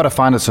 and they got to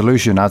find a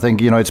solution. I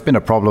think, it's been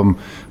a problem,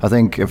 I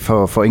think,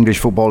 for English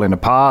football in the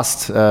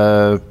past,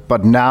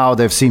 but now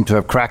they've seemed to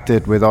have cracked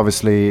it with,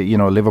 obviously,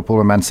 Liverpool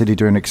and Man City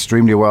doing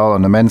extremely well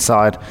on the men's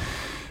side.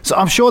 So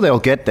I'm sure they'll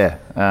get there,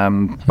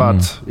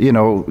 but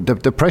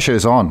the pressure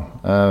is on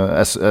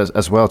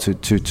as well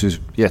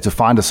to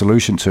find a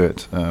solution to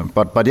it.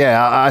 But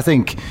I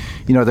think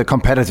the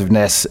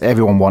competitiveness,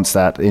 everyone wants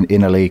that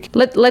in a league.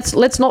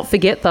 Let's not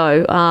forget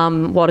though,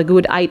 what a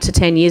good 8 to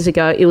 10 years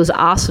ago it was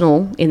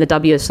Arsenal in the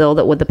WSL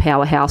that were the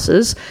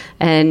powerhouses,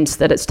 and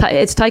that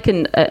it's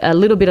taken a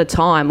little bit of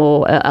time,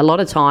 or a lot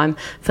of time,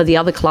 for the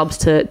other clubs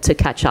to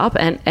catch up.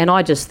 And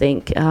I just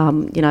think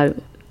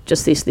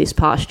just this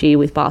past year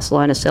with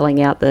Barcelona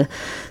selling out the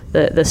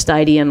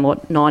stadium,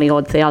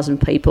 90-odd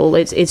thousand people,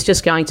 it's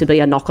just going to be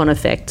a knock-on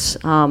effect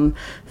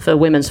for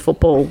women's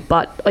football.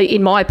 But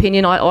in my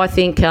opinion, I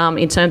think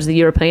in terms of the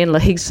European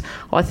leagues,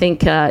 I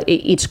think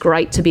it's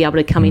great to be able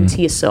to come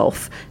into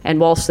yourself. And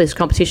whilst there's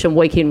competition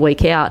week in,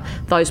 week out,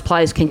 those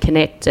players can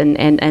connect, and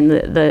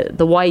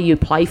the way you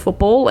play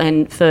football,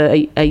 and for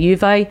a Juve,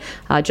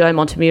 Joe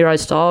Montemurro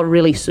style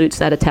really suits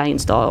that Italian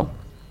style.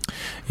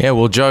 Yeah,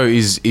 well, Joe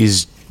is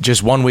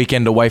just one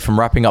weekend away from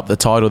wrapping up the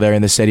title there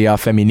in the Serie A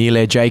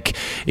Femminile. Jake,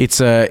 it's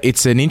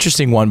an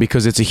interesting one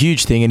because it's a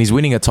huge thing, and he's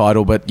winning a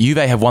title, but Juve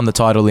have won the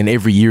title in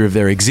every year of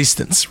their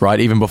existence, right?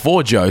 Even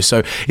before Joe.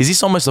 So is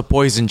this almost a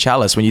poison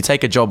chalice? When you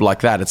take a job like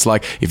that, it's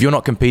like, if you're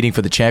not competing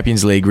for the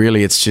Champions League,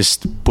 really, it's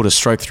just put a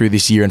stroke through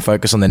this year and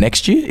focus on the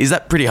next year. Is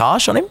that pretty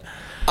harsh on him?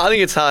 I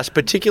think it's harsh,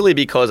 particularly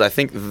because I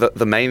think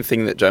the main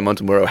thing that Joe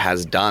Montemurro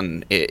has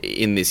done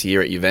in this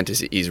year at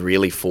Juventus is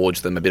really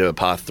forged them a bit of a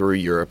path through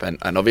Europe.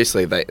 And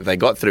obviously they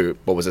got through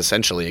what was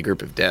essentially a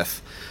group of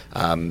death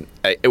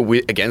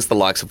against the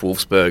likes of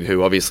Wolfsburg,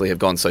 who obviously have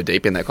gone so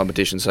deep in that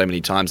competition so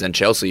many times, and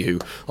Chelsea, who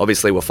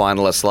obviously were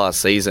finalists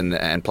last season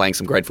and playing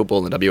some great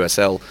football in the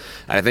WSL.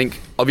 And I think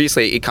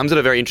obviously it comes at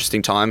a very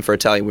interesting time for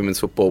Italian women's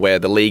football, where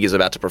the league is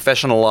about to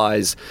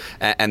professionalise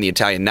and the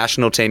Italian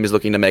national team is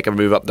looking to make a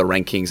move up the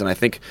rankings. And I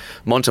think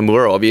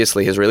Montemurro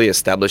obviously has really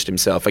established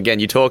himself. Again,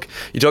 you talk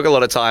a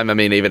lot of time. I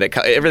mean, even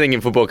everything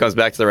in football comes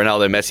back to the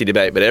Ronaldo-Messi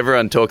debate, but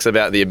everyone talks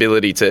about the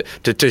ability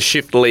to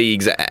shift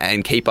leagues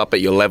and keep up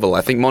at your level.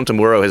 I think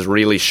Montemurro has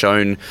really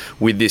shown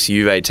with this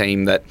Juve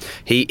team that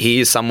he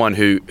is someone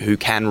who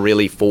can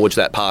really forge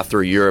that path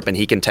through Europe, and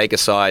he can take a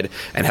side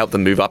and help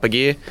them move up a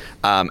gear.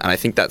 And I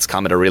think that's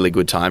come at a really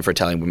good time for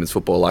Italian women's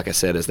football, like I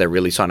said, as they're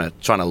really trying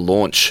to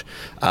launch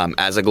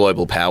as a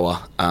global power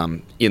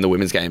in the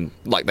women's game,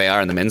 like they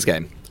are in the men's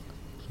game.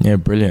 Yeah,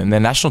 brilliant. And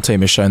their national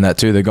team has shown that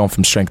too. They've gone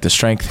from strength to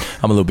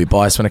strength. I'm a little bit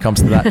biased when it comes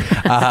to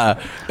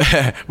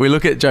that. We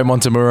look at Joe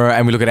Montemurro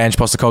and we look at Ange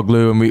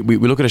Postecoglou, and we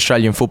look at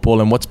Australian football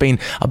and what's been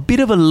a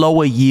bit of a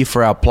lower year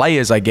for our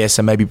players, I guess,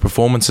 and maybe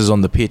performances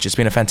on the pitch. It's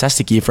been a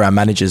fantastic year for our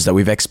managers that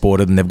we've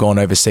exported, and they've gone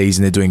overseas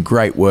and they're doing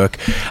great work.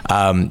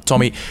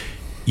 Tommy,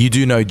 you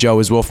do know Joe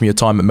as well from your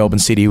time at Melbourne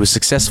City. He was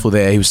successful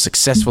there. He was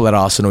successful at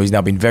Arsenal. He's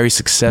now been very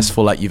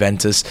successful at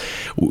Juventus.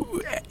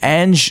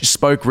 Ange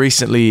spoke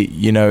recently,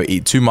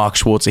 to Mark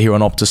Schwarzer here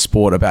on Optus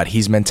Sport about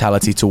his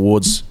mentality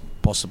towards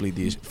possibly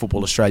the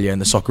Football Australia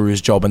and the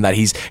Socceroos job, and that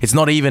it's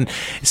not even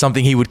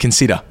something he would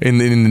consider in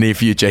the near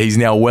future. He's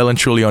now well and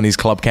truly on his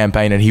club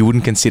campaign, and he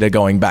wouldn't consider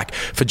going back.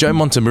 For Joe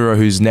Montemurro,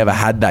 who's never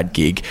had that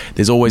gig,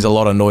 there's always a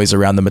lot of noise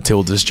around the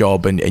Matildas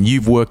job, and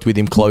you've worked with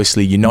him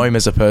closely. You know him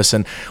as a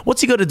person.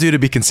 What's he got to do to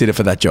be considered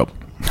for that job?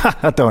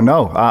 I don't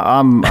know.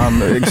 I'm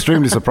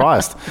extremely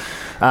surprised.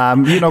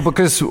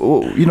 Because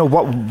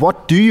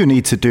what do you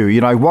need to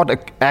do? What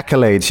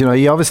accolades?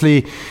 He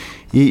obviously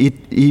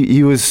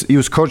he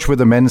was coached with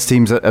the men's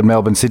teams at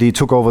Melbourne City. He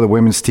took over the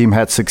women's team,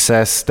 had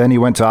success. Then he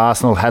went to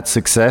Arsenal, had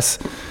success,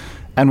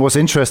 and was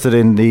interested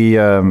in the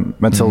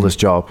Matildas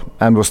job,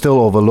 and was still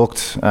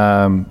overlooked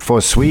for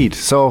a Swede.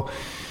 So.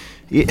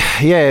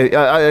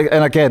 Yeah,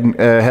 and again,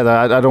 Heather,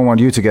 I don't want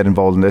you to get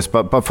involved in this,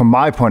 but from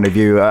my point of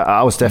view,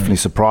 I was definitely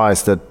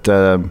surprised that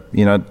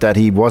that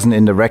he wasn't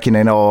in the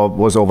reckoning or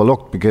was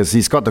overlooked, because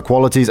he's got the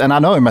qualities, and I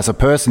know him as a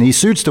person. He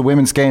suits the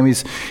women's game.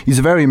 He's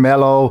very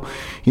mellow.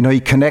 He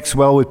connects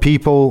well with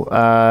people.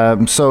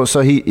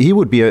 So he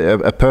would be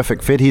a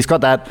perfect fit. He's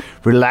got that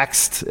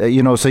relaxed,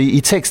 so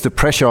he takes the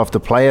pressure off the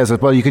players as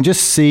well. You can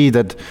just see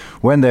that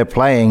when they're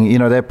playing,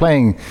 they're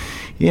playing.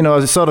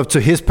 Sort of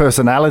to his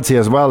personality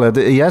as well.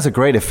 He has a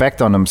great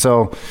effect on them.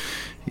 So,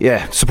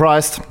 yeah,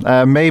 surprised.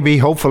 Maybe,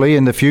 hopefully,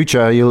 in the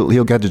future,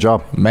 he'll get the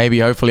job. Maybe,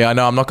 hopefully. I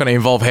know I'm not going to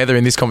involve Heather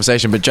in this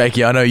conversation, but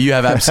Jakey, I know you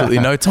have absolutely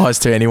no ties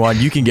to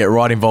anyone. You can get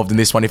right involved in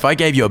this one. If I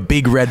gave you a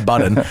big red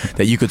button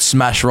that you could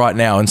smash right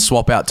now and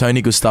swap out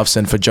Tony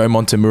Gustafsson for Joe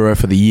Montemurro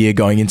for the year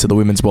going into the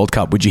Women's World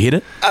Cup, would you hit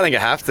it? I think I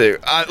have to.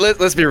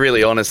 Let's be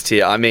really honest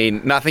here. I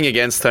mean, nothing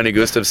against Tony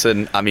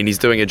Gustafsson. I mean, he's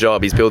doing a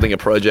job. He's building a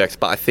project.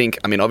 But I think,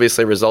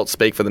 obviously results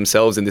speak for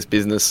themselves in this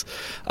business.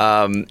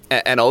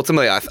 And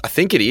ultimately, I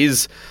think it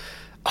is...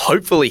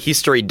 Hopefully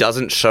history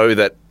doesn't show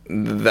that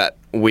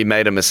we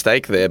made a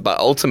mistake there, but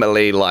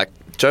ultimately,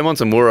 Joe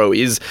Montemurro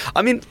is...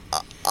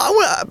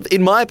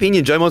 in my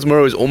opinion, Joe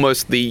Montemurro is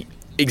almost the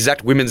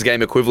exact women's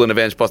game equivalent of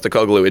Ange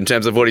Postecoglou in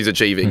terms of what he's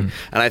achieving.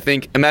 And I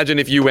think, imagine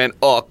if you went,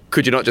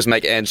 could you not just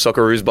make Ange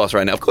Socceroos boss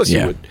right now? Of course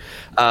you would.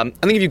 I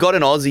think if you've got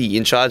an Aussie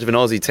in charge of an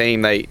Aussie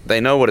team, they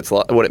know what it's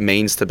like, what it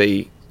means to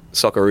be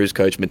Socceroos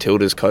coach,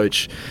 Matilda's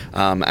coach,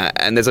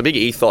 and there's a big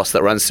ethos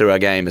that runs through our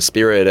game, a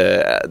spirit.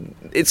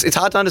 It's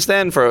hard to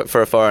understand for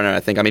a foreigner, I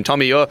think.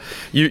 Tommy,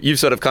 you've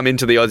sort of come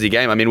into the Aussie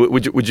game.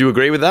 Would you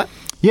agree with that?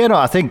 Yeah, no,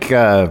 I think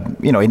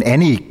in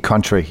any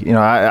country,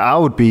 I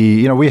would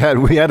be. We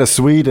had a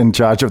Swede in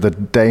charge of the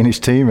Danish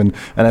team and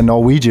a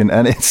Norwegian,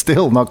 and it's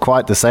still not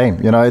quite the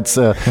same. It's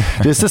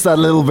just that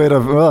little bit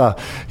of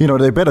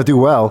they better do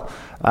well.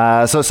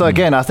 So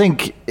again, I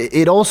think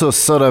it also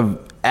sort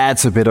of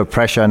adds a bit of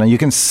pressure, and you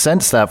can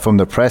sense that from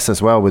the press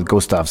as well with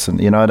Gustafsson.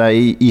 That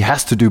he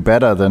has to do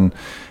better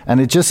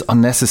and it's just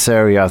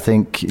unnecessary, I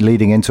think,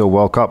 leading into a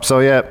World Cup. So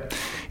yeah,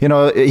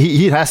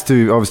 he has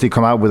to obviously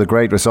come out with a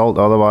great result,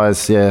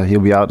 otherwise, he'll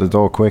be out the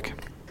door quick.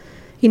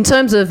 In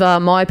terms of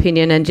my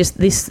opinion, and just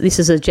this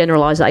is a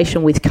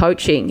generalisation with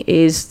coaching,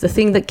 is the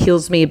thing that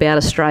kills me about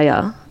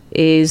Australia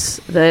is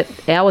that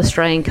our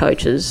Australian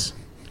coaches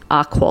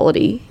are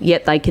quality,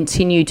 yet they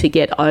continue to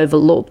get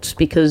overlooked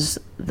because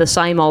the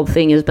same old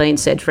thing has been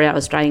said for our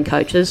Australian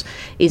coaches,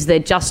 is they're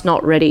just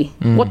not ready.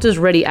 What does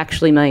ready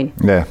actually mean?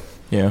 Yeah.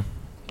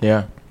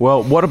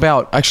 Well, what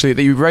about,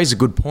 actually, you raise a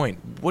good point.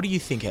 What do you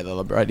think, Heather,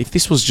 right? If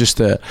this was just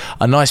a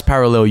nice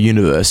parallel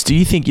universe, do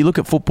you think, you look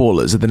at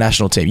footballers at the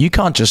national team, you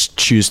can't just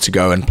choose to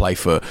go and play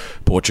for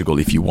Portugal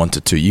if you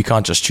wanted to. You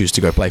can't just choose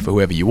to go play for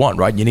whoever you want,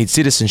 right? You need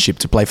citizenship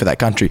to play for that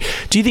country.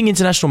 Do you think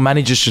international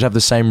managers should have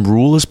the same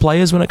rule as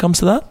players when it comes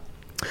to that?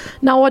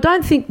 No, I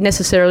don't think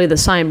necessarily the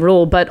same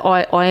rule, but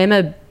I am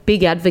a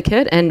big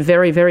advocate and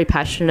very, very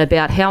passionate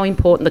about how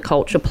important the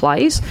culture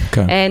plays.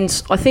 Okay.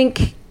 And I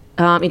think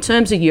in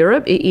terms of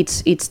Europe,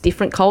 it's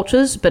different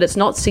cultures, but it's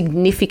not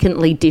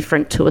significantly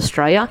different to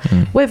Australia.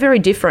 We're very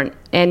different,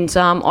 and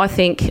I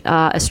think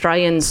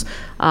Australians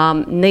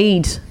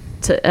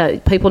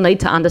people need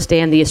to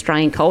understand the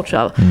Australian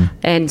culture,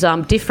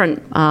 and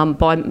different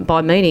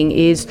by meaning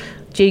is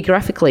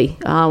geographically.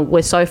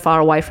 We're so far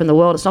away from the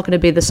world. It's not going to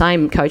be the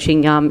same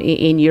coaching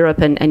in Europe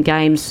and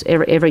games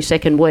every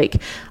second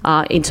week.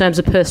 In terms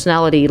of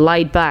personality,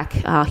 laid back,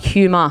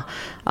 humour,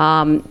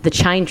 the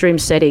change room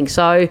setting.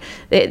 So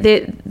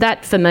that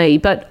for me.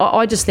 But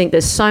I just think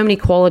there's so many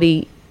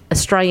quality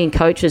Australian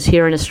coaches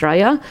here in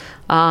Australia,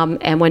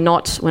 and we're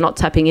not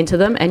tapping into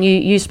them. And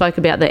you spoke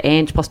about the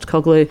Ange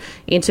Postecoglou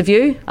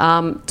interview.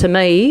 To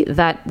me,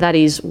 that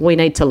is, we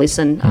need to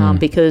listen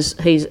because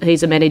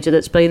he's a manager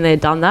that's been there,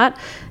 done that,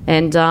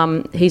 and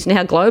he's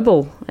now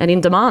global and in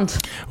demand.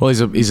 Well,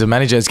 he's a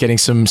manager that's getting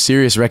some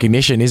serious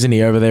recognition, isn't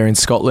he, over there in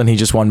Scotland? He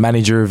just won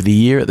Manager of the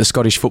Year at the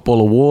Scottish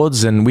Football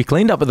Awards, and we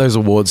cleaned up at those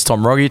awards.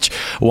 Tom Rogic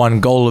won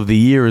Goal of the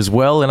Year as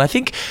well. And I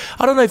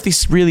don't know if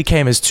this really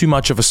came as too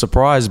much of a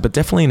surprise, but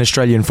definitely in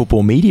Australian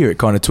football media, it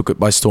kind of took it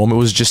by storm. It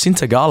was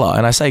Jacynta Gala,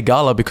 and I say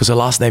Gala because her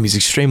last name is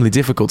extremely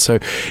difficult, so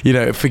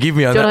forgive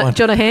me on that one.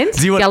 Do you want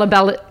a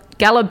hand?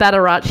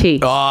 Galabadarachi.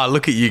 Oh,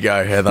 look at you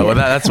go, Heather. Well,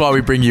 that's why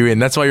we bring you in.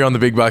 That's why you're on the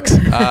big bucks.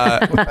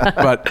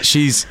 But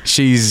she's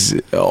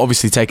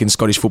obviously taken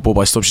Scottish football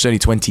by storm. She's only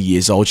 20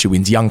 years old. She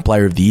wins Young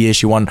Player of the Year.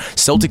 She won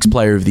Celtics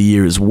Player of the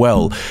Year as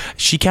well.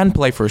 She can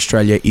play for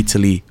Australia,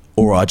 Italy,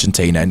 or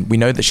Argentina, and we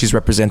know that she's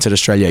represented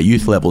Australia at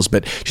youth levels,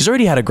 but she's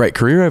already had a great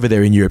career over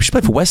there in Europe. She's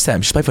played for West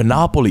Ham, she's played for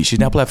Napoli, she's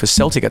now played for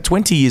Celtic. At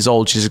 20 years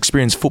old, she's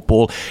experienced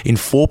football in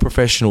 4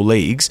 professional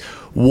leagues.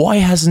 Why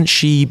hasn't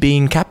she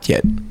been capped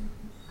yet?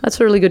 That's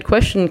a really good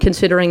question,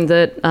 considering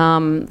that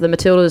the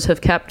Matildas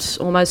have capped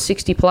almost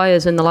 60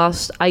 players in the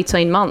last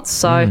 18 months.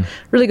 So,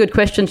 really good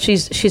question.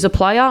 She's a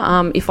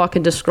player, if I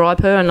can describe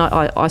her, and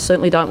I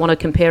certainly don't want to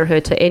compare her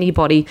to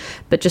anybody,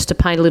 but just to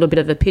paint a little bit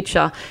of a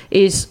picture,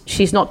 is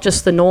she's not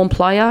just the norm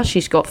player.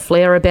 She's got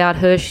flair about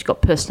her. She's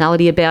got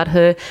personality about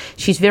her.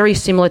 She's very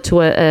similar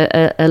to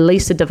a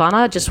Lisa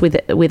Devanna, just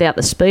without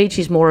the speed.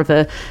 She's more of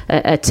a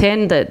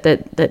 10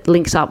 that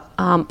links up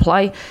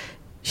play.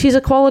 She's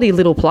a quality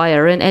little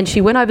player, and she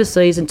went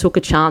overseas and took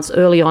a chance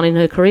early on in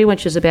her career when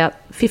she was about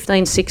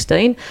 15,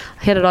 16,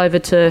 headed over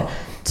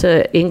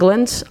to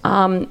England,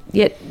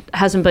 yet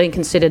hasn't been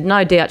considered.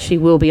 No doubt she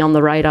will be on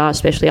the radar,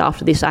 especially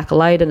after this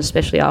accolade and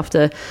especially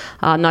after,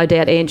 no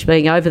doubt, Ange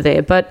being over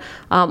there. But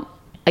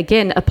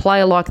again, a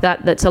player like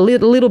that's a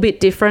little bit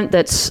different,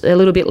 that's a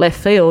little bit left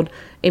field,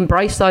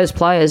 embrace those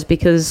players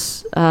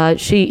because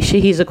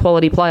she is a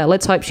quality player.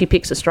 Let's hope she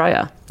picks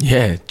Australia.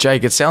 Yeah,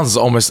 Jake, it sounds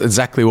almost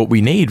exactly what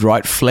we need,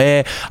 right?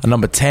 Flair, a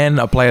number 10,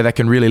 a player that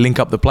can really link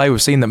up the play.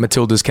 We've seen that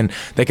Matildas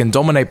can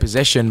dominate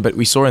possession, but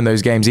we saw in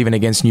those games, even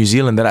against New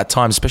Zealand, that at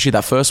times, especially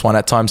that first one,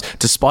 at times,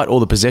 despite all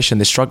the possession,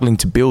 they're struggling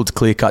to build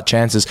clear-cut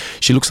chances.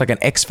 She looks like an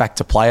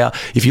X-factor player.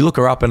 If you look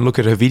her up and look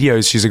at her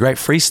videos, she's a great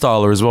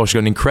freestyler as well. She's got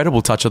an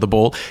incredible touch of the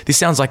ball. This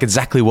sounds like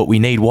exactly what we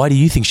need. Why do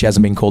you think she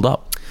hasn't been called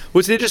up? Well,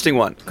 it's an interesting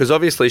one because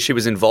obviously she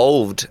was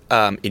involved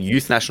in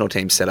youth national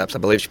team setups. I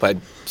believe she played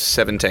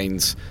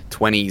 17s,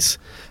 20s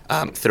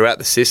throughout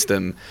the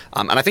system.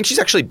 And I think she's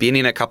actually been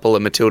in a couple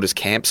of Matildas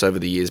camps over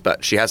the years,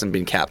 but she hasn't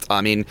been capped.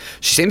 I mean,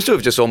 she seems to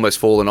have just almost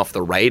fallen off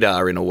the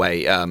radar in a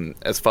way,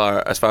 as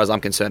far as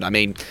I'm concerned. I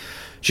mean,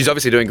 she's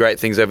obviously doing great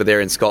things over there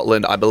in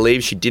Scotland. I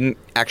believe she didn't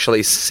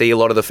actually see a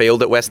lot of the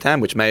field at West Ham,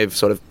 which may have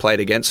sort of played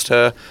against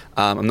her.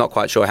 I'm not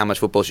quite sure how much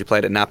football she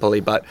played at Napoli,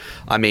 but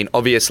I mean,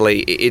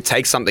 obviously it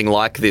takes something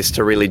like this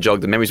to really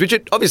jog the memories, which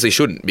it obviously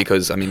shouldn't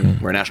because, I mean,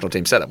 we're a national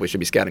team setup. We should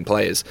be scouting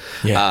players.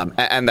 Yeah.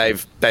 And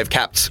they've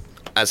capped,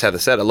 as Heather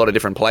said, a lot of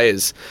different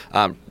players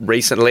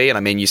recently, and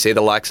I mean, you see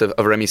the likes of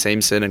Remy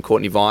Simpson and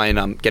Courtney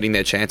Vine getting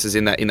their chances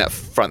in that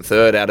front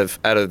third out of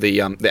the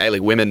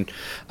A-League women.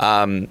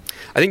 I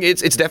think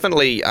it's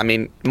definitely. I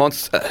mean,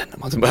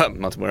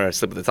 Montemurro,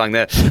 slip of the tongue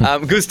there.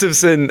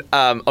 Gustafsson,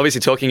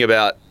 obviously talking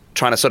about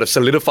trying to sort of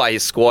solidify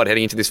his squad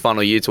heading into this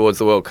final year towards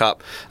the World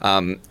Cup.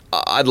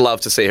 I'd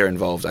love to see her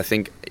involved. I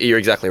think you're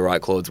exactly right,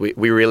 Claude.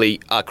 We really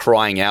are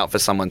crying out for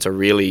someone to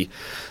really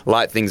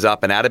light things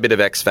up and add a bit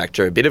of X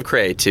factor, a bit of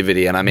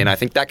creativity. And I mean, I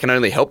think that can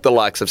only help the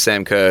likes of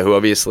Sam Kerr, who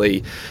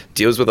obviously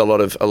deals with a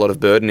lot of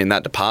burden in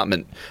that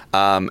department.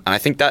 And I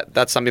think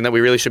that's something that we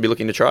really should be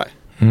looking to try.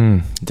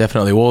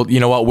 Definitely. Well, you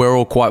know what? We're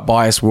all quite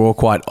biased. We're all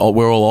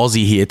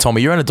Aussie here.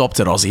 Tommy, you're an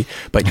adopted Aussie,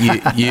 but you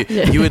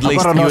at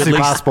least I've got an Aussie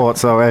passport,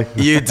 so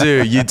you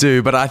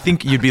do. But I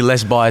think you'd be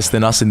less biased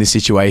than us in this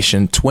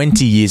situation.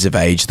 20 years of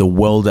age, the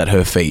world at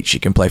her feet. She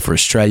can play for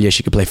Australia.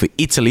 She can play for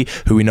Italy,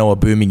 who we know are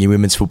booming in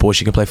women's football.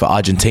 She can play for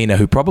Argentina,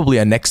 who probably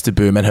are next to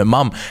boom. And her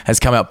mum has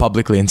come out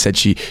publicly and said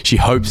she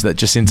hopes that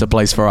Jacynta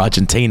plays for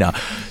Argentina.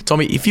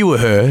 Tommy, if you were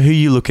her, who are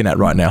you looking at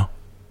right now?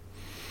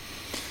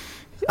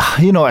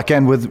 You know,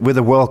 again, with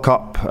the World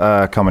Cup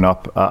coming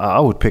up, I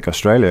would pick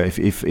Australia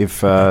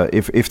if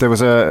there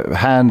was a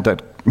hand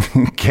that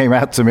came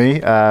out to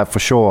me, for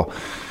sure.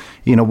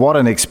 You know, what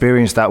an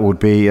experience that would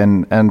be,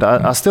 and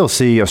I still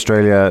see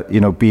Australia, you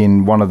know,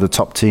 being one of the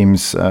top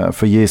teams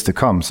for years to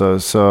come.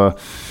 So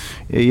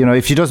you know,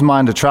 if she doesn't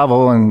mind the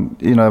travel, and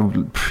you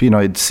know,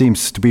 it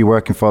seems to be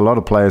working for a lot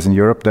of players in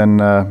Europe, then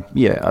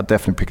yeah, I'd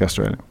definitely pick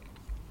Australia.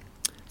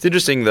 It's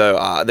interesting,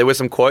 though. There were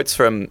some quotes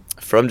from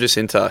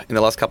Jacynta in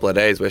the last couple of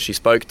days where she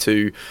spoke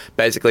to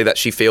basically that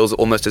she feels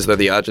almost as though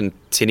the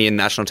Argentinian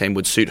national team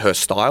would suit her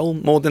style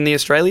more than the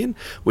Australian,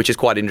 which is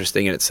quite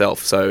interesting in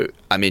itself. So,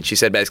 I mean, she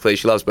said basically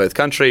she loves both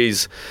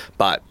countries,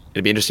 but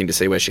it'd be interesting to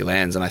see where she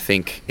lands. And I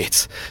think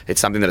it's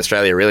something that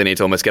Australia really needs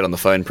to almost get on the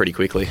phone pretty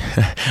quickly.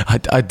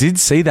 I did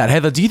see that.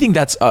 Heather, do you think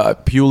that's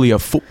purely a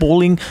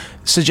footballing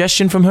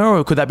suggestion from her,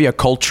 or could that be a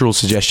cultural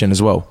suggestion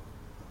as well?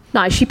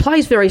 No, she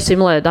plays very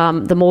similar.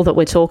 The more that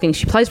we're talking,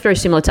 she plays very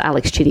similar to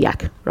Alex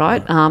Chidiac,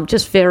 right?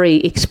 Just very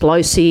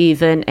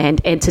explosive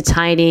and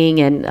entertaining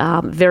and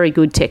very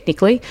good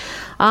technically.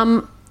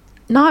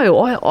 No,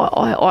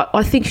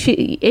 I think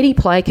any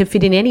player can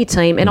fit in any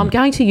team, and I'm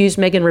going to use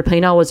Megan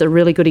Rapinoe as a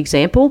really good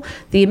example.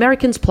 The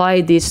Americans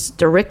played this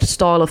direct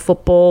style of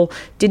football,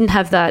 didn't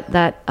have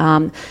that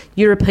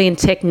European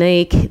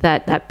technique,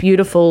 that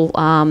beautiful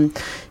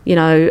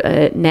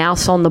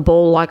nous on the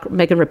ball like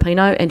Megan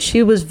Rapinoe, and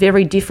she was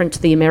very different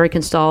to the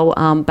American style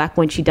back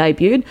when she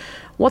debuted.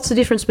 what's the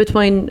difference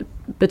between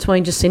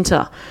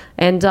Jacynta?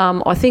 And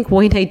I think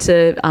we need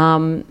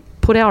to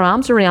put our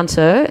arms around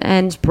her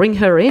and bring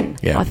her in.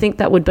 Yeah. I think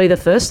that would be the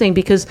first thing,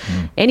 because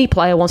any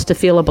player wants to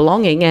feel a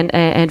belonging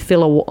and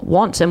feel a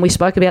want. And we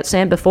spoke about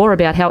Sam before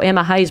about how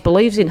Emma Hayes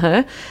believes in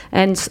her,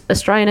 and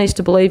Australia needs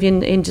to believe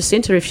in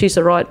Jacynta if she's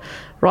the right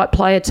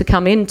player to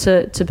come in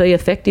to be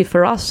effective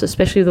for us,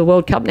 especially the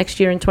World Cup next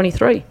year in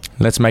 23.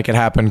 Let's make it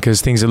happen,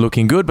 because things are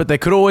looking good, but they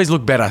could always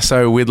look better.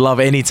 So we'd love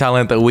any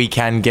talent that we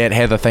can get.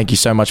 Heather, thank you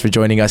so much for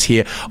joining us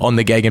here on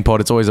the Gagan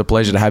Pod. It's always a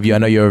pleasure to have you. I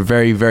know you're a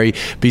very, very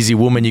busy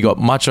woman. You got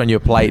much on your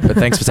plate, but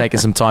thanks for taking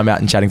some time out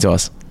and chatting to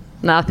us.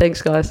 Nah,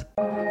 thanks, guys.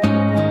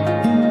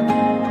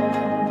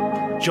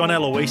 John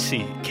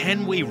Aloisi,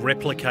 can we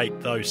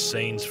replicate those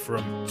scenes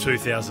from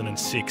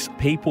 2006?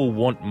 People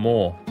want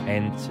more,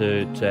 and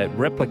to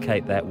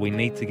replicate that, we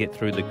need to get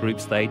through the group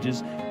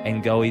stages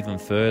and go even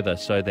further,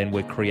 so then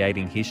we're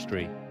creating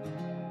history.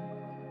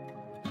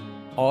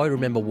 I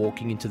remember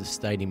walking into the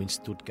stadium in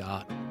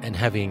Stuttgart and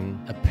having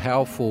a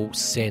powerful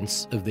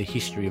sense of the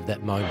history of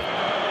that moment.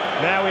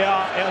 Now we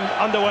are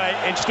underway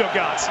in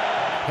Stuttgart.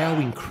 How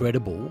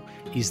incredible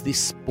is this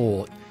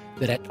sport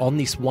that on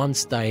this one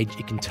stage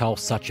it can tell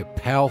such a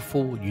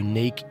powerful,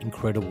 unique,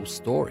 incredible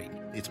story.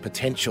 Its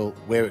potential,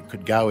 where it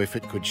could go if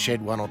it could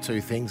shed one or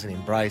two things and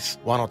embrace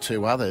one or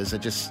two others, are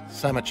just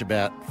so much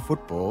about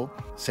football,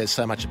 says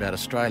so much about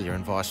Australia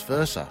and vice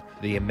versa.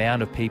 The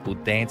amount of people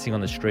dancing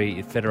on the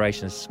street,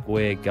 Federation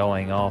Square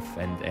going off,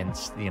 and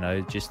you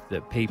know, just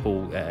the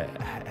people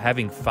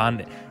having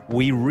fun.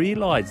 We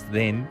realised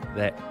then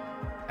that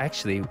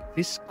actually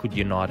this could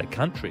unite a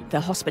country.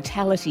 The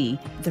hospitality,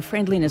 the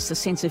friendliness, the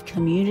sense of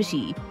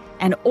community,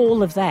 and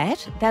all of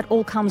that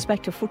all comes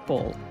back to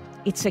football.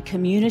 It's a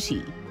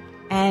community.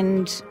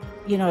 And,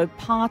 you know,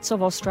 parts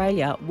of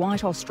Australia,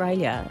 white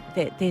Australia,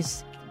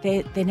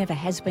 there never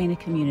has been a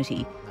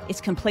community.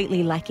 It's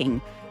completely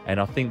lacking.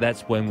 And I think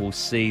that's when we'll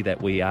see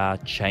that we are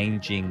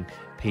changing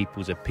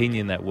people's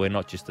opinion, that we're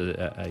not just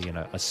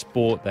a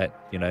sport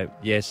that, you know,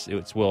 yes,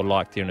 it's well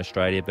liked here in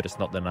Australia, but it's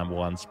not the number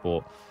one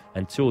sport.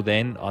 Until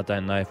then, I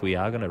don't know if we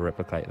are going to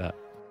replicate that.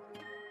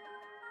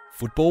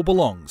 Football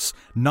Belongs.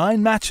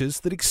 9 matches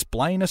that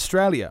explain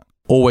Australia.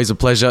 Always a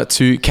pleasure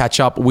to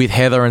catch up with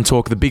Heather and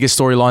talk the biggest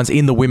storylines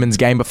in the women's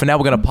game. But for now,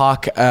 we're going to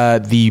park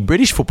the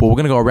British football. We're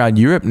going to go around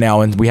Europe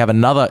now, and we have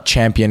another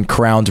champion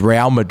crowned,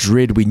 Real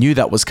Madrid. We knew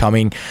that was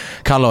coming.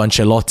 Carlo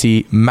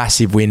Ancelotti,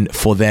 massive win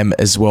for them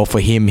as well. For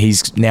him,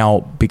 he's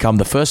now become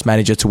the first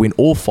manager to win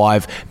all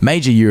 5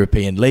 major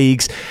European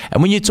leagues.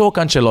 And when you talk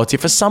Ancelotti,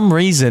 for some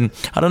reason,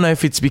 I don't know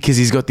if it's because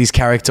he's got this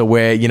character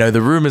where, you know,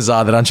 the rumours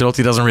are that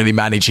Ancelotti doesn't really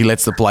manage. He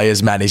lets the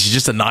players manage. He's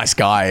just a nice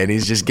guy, and he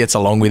just gets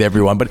along with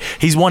everyone. But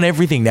he's won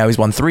everything now. He's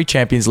won 3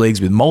 Champions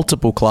Leagues with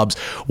multiple clubs.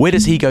 Where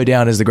does he go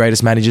down as the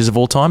greatest managers of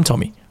all time,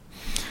 Tommy?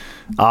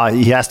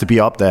 He has to be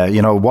up there.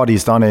 You know, what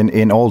he's done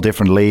in all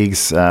different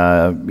leagues,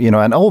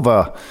 and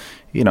over,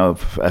 a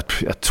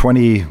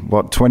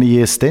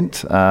 20-year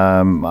stint.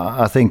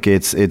 I think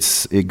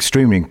it's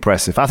extremely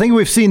impressive. I think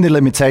we've seen the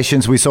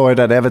limitations. We saw it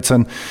at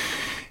Everton.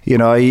 You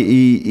know,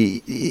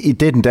 he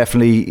didn't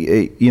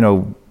definitely,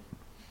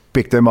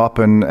 pick them up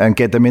and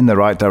get them in the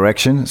right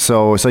direction.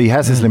 So he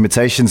has his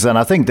limitations, and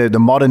I think the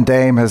modern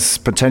game has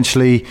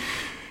potentially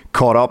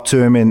caught up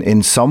to him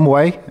in some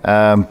way,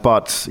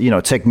 but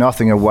take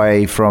nothing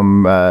away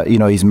from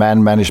his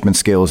man management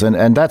skills,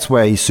 and that's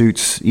where he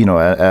suits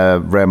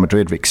Real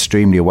Madrid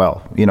extremely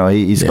well.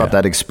 He's got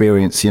that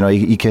experience.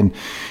 He can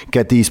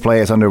get these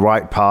players on the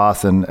right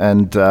path,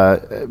 and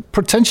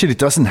potentially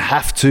doesn't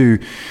have to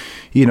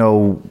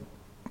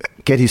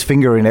get his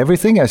finger in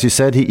everything. As you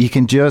said, he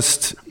can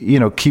just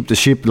keep the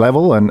ship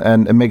level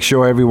and make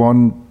sure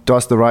everyone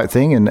does the right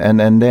thing,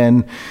 and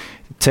then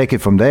take it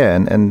from there.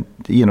 And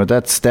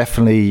that's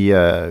definitely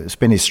it's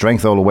been his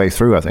strength all the way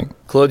through, I think.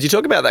 Claude, you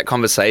talk about that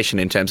conversation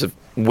in terms of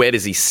where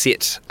does he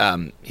sit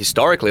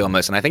historically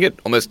almost, and I think it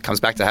almost comes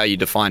back to how you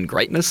define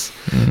greatness.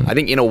 I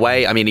think in a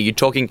way, I mean, you're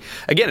talking,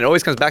 again, it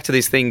always comes back to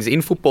these things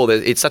in football.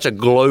 It's such a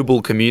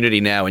global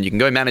community now, and you can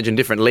go manage in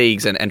different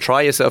leagues and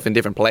try yourself in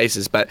different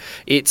places, but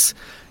it's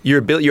your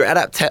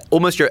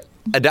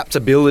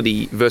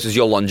adaptability versus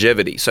your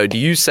longevity. So do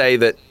you say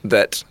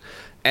that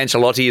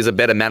Ancelotti is a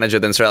better manager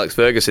than Sir Alex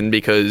Ferguson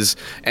because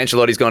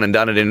Ancelotti's gone and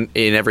done it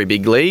in every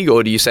big league?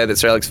 Or do you say that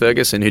Sir Alex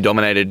Ferguson, who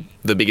dominated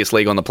the biggest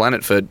league on the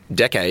planet for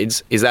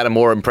decades, is that a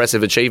more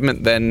impressive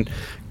achievement than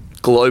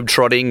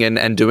globe-trotting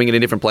and doing it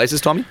in different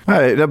places, Tommy?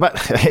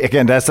 But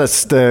again, that's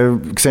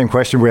the same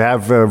question we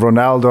have.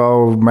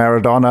 Ronaldo,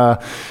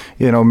 Maradona,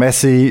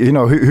 Messi,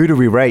 who do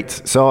we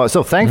rate? So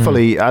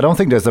thankfully, I don't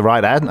think there's the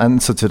right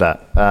answer to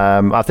that.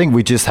 I think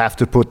we just have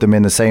to put them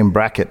in the same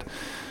bracket.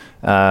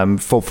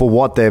 For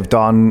what they've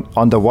done,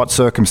 under what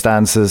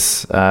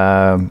circumstances,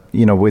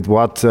 with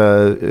what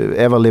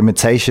ever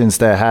limitations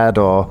they had,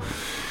 or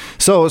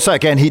so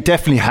again, he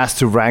definitely has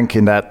to rank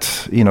in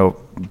that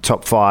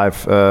top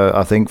 5.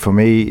 I think for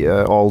me,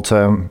 all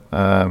term,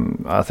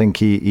 I think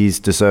he's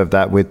deserved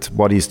that with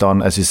what he's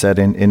done, as you said,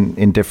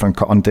 on different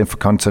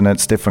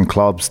continents, different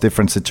clubs,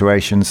 different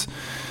situations.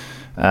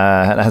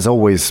 has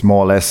always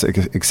more or less,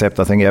 except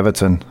I think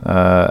Everton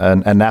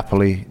and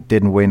Napoli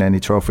didn't win any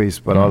trophies.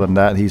 But other than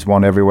that, he's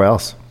won everywhere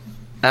else.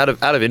 Out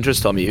of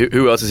interest, Tommy,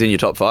 who else is in your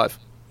top 5?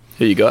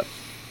 Who you got?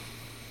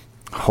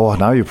 Oh,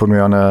 now you put me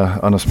on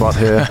a spot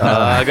here.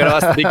 I got to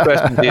ask the big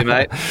questions here,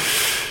 mate.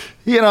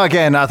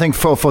 Again, I think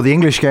for the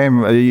English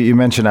game, you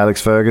mentioned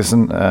Alex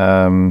Ferguson.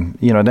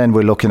 Then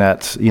we're looking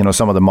at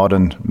some of the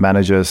modern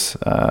managers.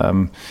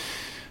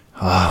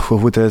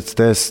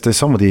 There's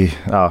somebody.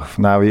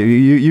 Now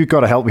you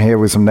got to help me here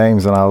with some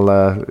names, and I'll.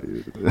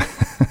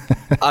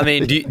 I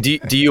mean,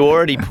 do you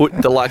already put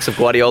the likes of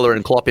Guardiola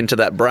and Klopp into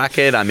that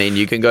bracket? I mean,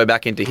 you can go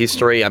back into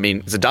history. I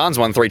mean, Zidane's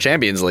won 3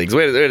 Champions Leagues.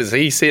 Where does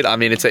he sit? I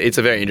mean, it's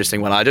a very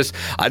interesting one. I just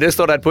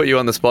thought I'd put you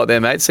on the spot there,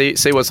 mate.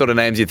 See what sort of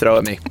names you throw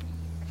at me.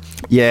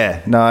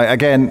 Yeah, no,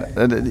 again,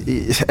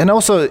 and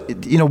also,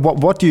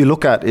 what do you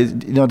look at?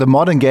 The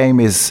modern game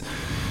is,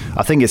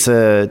 I think it's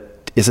a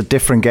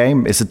different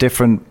game. It's a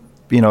different,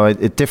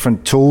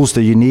 different tools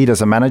that you need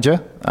as a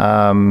manager.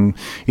 I'm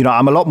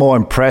a lot more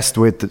impressed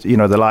with,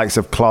 the likes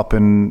of Klopp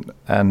and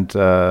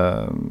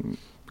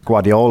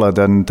Guardiola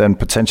than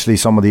potentially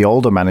some of the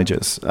older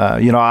managers.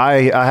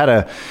 I had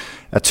a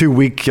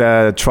 2-week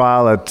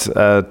trial at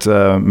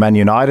Man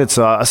United,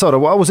 so I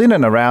was in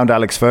and around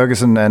Alex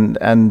Ferguson, and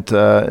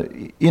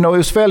it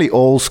was fairly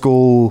old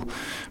school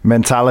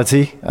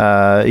mentality.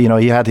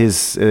 He had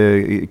his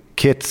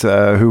Kit,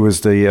 who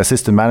was the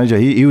assistant manager.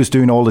 He was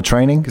doing all the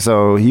training,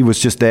 so he was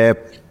just there,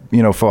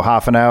 for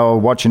half an hour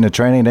watching the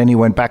training. Then he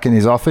went back in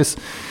his office.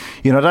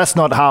 That's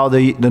not how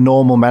the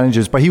normal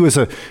managers. But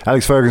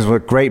Alex Ferguson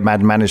was a great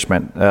man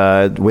management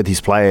with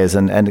his players,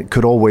 and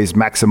could always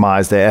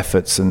maximize their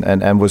efforts,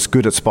 and was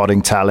good at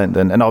spotting talent,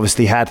 and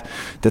obviously had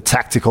the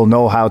tactical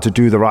know-how to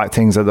do the right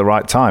things at the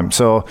right time.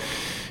 So,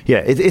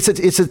 yeah,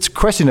 it's a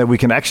question that we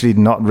can actually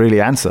not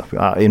really answer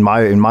in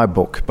my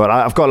book. But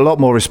I've got a lot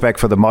more respect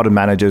for the modern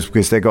managers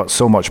because they got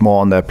so much more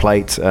on their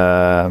plate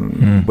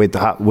with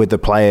the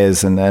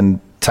players and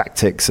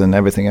tactics and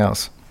everything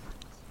else.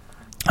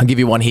 I'll give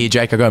you one here,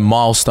 Jake. I'll go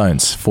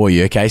milestones for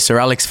you, okay? Sir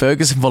Alex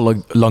Ferguson for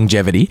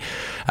longevity,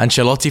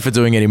 Ancelotti for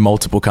doing it in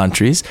multiple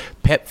countries,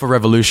 Pep for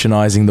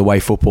revolutionising the way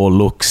football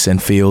looks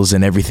and feels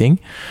and everything.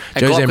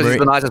 And Klopp is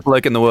the nicest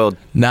bloke in the world.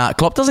 Nah,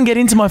 Klopp doesn't get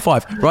into my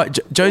 5. Right,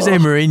 Jose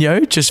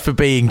Mourinho, just for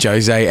being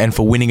Jose and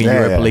for winning a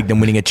Europa League,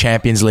 then winning a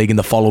Champions League in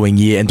the following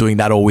year and doing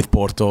that all with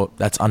Porto.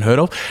 That's unheard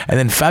of. And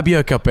then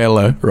Fabio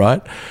Capello,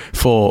 right,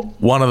 for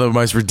one of the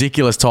most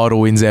ridiculous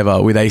title wins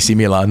ever with AC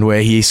Milan,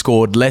 where he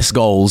scored less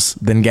goals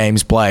than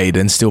games played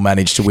and still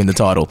managed to win the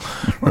title,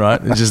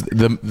 right? It's just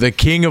the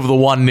king of the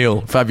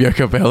 1-0, Fabio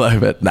Capello.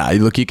 But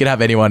look, you could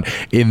have anyone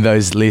in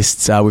those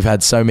lists. We've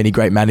had so many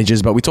great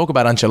managers, but we talk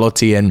about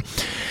Ancelotti and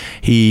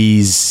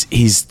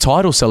his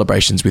title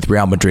celebrations with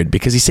Real Madrid,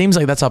 because he seems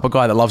like that type of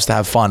guy that loves to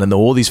have fun, and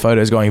all these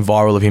photos going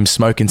viral of him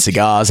smoking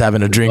cigars,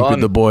 having a drink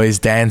with the boys,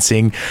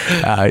 dancing.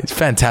 It's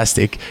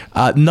fantastic.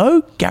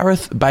 No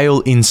Gareth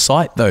Bale in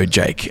sight though,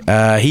 Jake.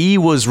 He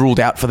was ruled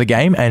out for the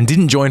game and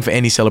didn't join for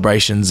any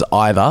celebrations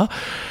either.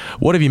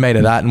 What have you made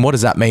of that, and what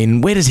does that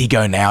mean? Where does he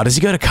go now? Does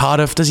he go to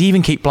Cardiff? Does he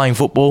even keep playing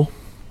football?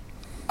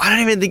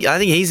 I think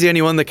he's the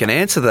only one that can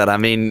answer that. I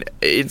mean,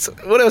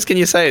 what else can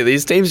you say?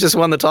 These teams just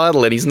won the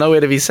title and he's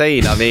nowhere to be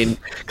seen. I mean,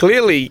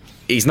 clearly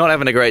he's not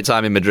having a great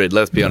time in Madrid,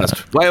 let's be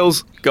honest.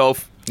 Wales,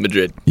 golf,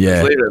 Madrid. Yeah.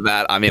 Let's leave it at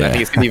that. I mean, I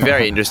think it's going to be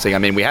very interesting. I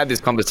mean, we had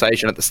this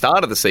conversation at the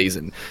start of the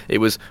season. It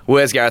was,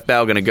 where's Gareth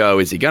Bale going to go?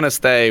 Is he going to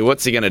stay?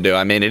 What's he going to do?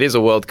 I mean, it is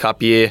a World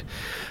Cup year.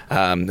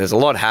 There's a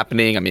lot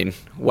happening. I mean,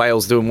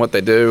 Wales doing what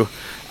they do.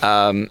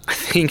 I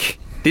think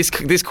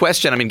this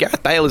question, I mean,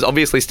 Gareth Bale is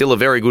obviously still a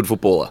very good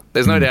footballer.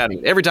 There's no doubting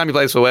it. Every time he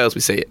plays for Wales,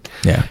 we see it.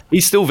 Yeah.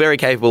 He's still very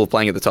capable of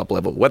playing at the top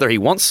level. Whether he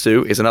wants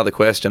to is another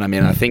question. I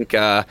mean, I think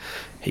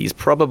he's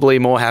probably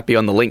more happy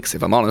on the links,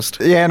 if I'm honest.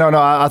 Yeah, no,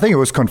 I think it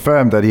was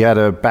confirmed that he had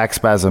a back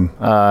spasm.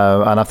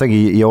 And I think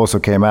he also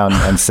came out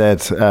and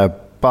said,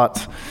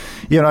 but...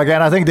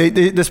 again, I think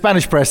the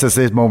Spanish press at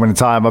this moment in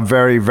time are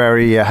very,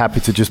 very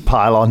happy to just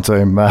pile onto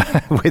him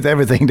with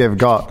everything they've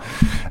got.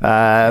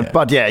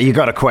 But yeah, you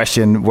got to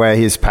question where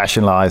his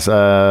passion lies.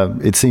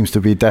 It seems to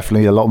be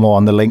definitely a lot more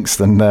on the links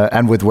than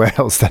and with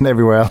Wales than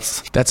everywhere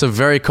else. That's a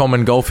very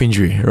common golf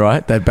injury,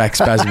 right? That back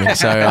spasming.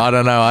 So I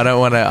don't know. I don't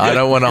want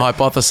to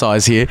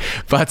hypothesize here.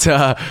 But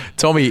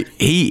Tommy,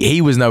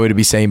 he was nowhere to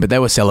be seen. But they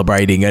were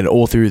celebrating and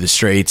all through the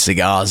streets,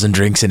 cigars and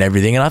drinks and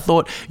everything. And I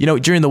thought,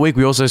 during the week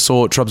we also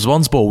saw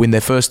Trabzonspor win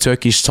their first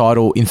Turkish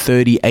title in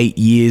 38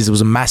 years. It was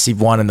a massive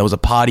one, and there was a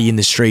party in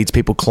the streets,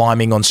 people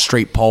climbing on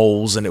street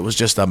poles, and it was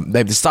just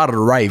they started a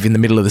rave in the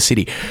middle of the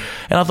city.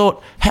 And I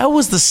thought, how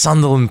was the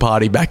Sunderland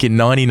party back in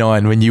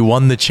 '99 when you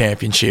won the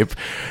championship?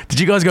 Did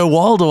you guys go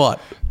wild or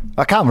what?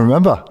 I can't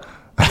remember.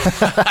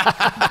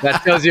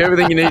 That tells you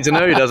everything you need to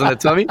know, doesn't it,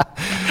 Tommy?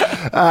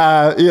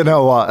 You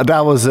know what?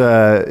 That was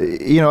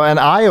an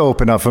eye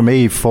opener for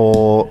me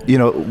for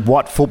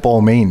what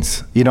football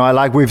means.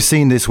 Like we've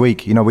seen this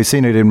week. We've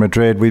seen it in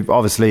Madrid. We've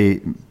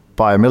obviously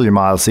by a million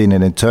miles seen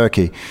it in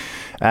Turkey,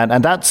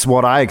 and that's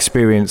what I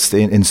experienced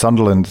in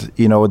Sunderland.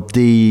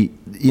 The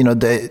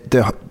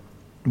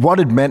what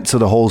it meant to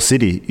the whole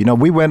city. You know,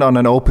 we went on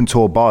an open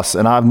tour bus,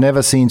 and I've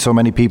never seen so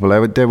many people.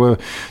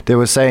 They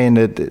were saying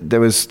that there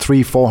was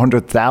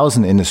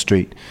 400,000 in the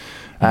street.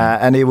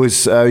 And it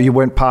was, you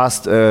went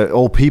past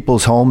old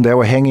people's home. They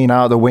were hanging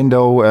out the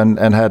window and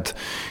had,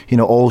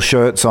 old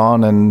shirts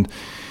on. And,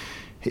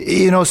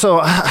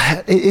 so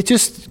it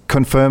just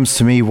confirms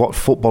to me what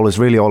football is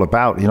really all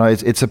about.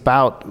 It's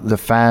about the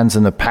fans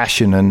and the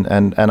passion.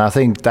 And I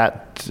think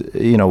that,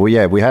 we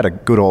had a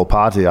good old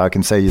party. I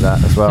can say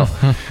that as well.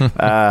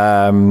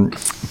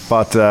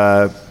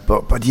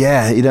 But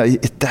yeah,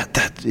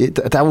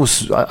 that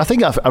was. I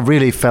think I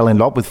really fell in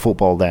love with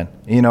football then.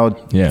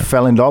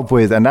 Fell in love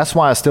with, and that's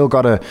why I still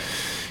got a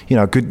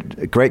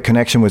great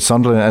connection with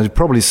Sunderland, and it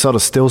probably sort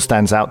of still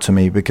stands out to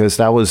me because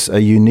that was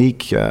a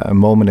unique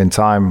moment in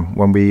time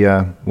when we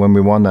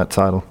won that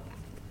title.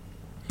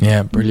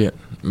 Yeah, brilliant.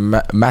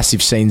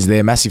 Massive scenes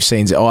there, massive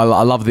scenes. Oh,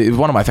 I love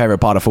one of my favourite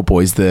part of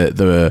football is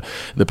the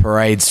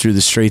parades through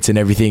the streets and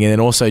everything, and then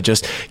also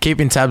just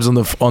keeping tabs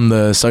on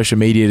the social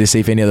media to see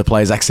if any of the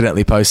players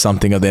accidentally post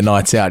something of their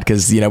nights out.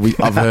 Because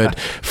I've heard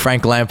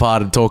Frank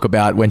Lampard talk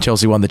about when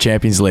Chelsea won the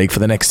Champions League for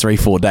the next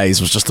 3-4 days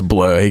was just a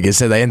blur. He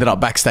said they ended up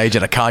backstage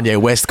at a Kanye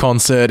West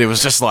concert. It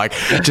was just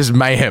just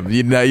mayhem.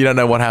 You don't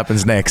know what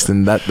happens next,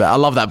 and that I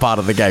love that part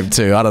of the game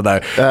too. I don't know,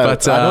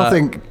 but I don't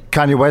think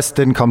Kanye West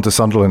didn't come to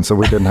Sunderland, so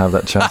we didn't have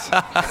that chance.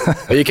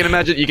 You can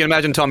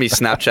imagine Tommy's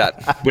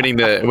Snapchat winning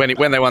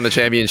when they won the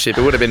championship.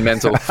 It would have been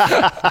mental.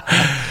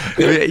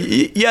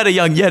 You had a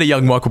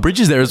young Michael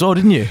Bridges there as well,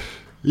 didn't you?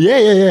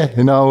 Yeah.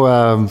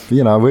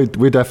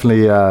 We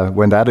definitely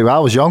went at it. I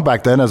was young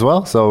back then as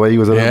well, so he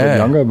was a little bit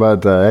younger,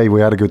 but hey,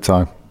 we had a good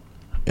time.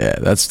 Yeah,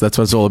 that's what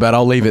it's all about.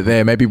 I'll leave it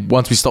there. Maybe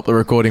once we stop the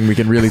recording, we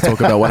can really talk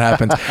about what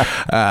happened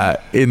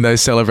in those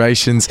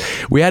celebrations.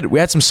 We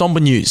had some somber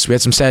news. We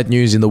had some sad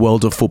news in the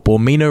world of football.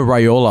 Mino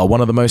Raiola,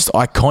 one of the most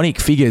iconic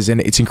figures,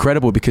 and it's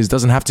incredible because it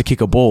doesn't have to kick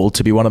a ball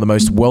to be one of the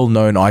most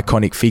well-known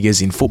iconic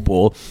figures in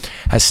football,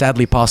 has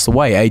sadly passed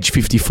away, age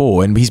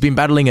 54, and he's been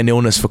battling an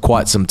illness for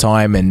quite some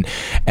time. And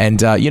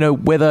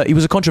whether he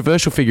was a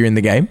controversial figure in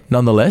the game,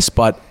 nonetheless,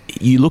 but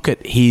you look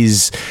at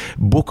his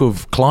book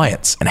of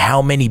clients and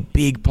how many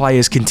big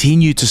players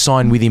continue to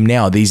sign with him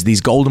now. These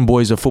golden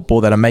boys of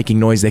football that are making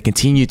noise, they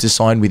continue to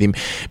sign with him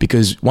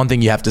because one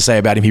thing you have to say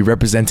about him, he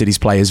represented his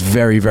players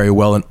very, very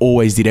well and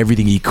always did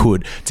everything he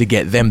could to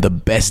get them the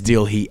best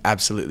deal he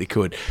absolutely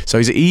could. So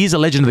he is a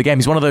legend of the game.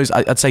 He's one of those,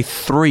 I'd say,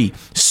 3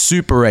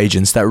 super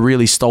agents that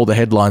really stole the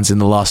headlines in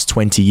the last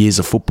 20 years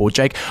of football.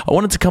 Jake, I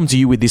wanted to come to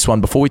you with this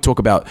one before we talk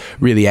about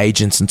really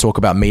agents and talk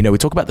about Mino. We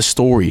talk about the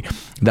story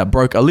that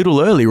broke a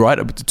little early, right?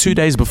 2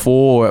 days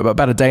before,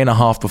 about a day and a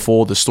half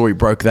before the story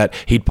broke that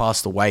he'd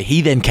passed away.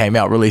 He then came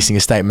out releasing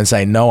a statement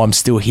saying, "No, I'm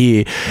still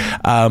here."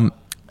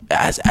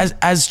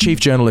 As chief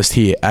journalist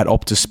here at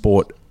Optus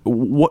Sport,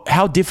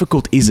 how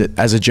difficult is it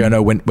as a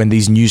journo when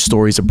these news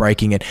stories are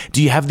breaking? And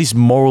do you have this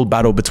moral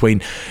battle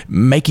between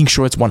making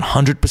sure it's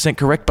 100%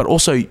 correct, but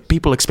also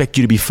people expect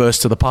you to be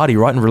first to the party,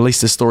 right, and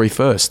release the story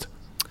first?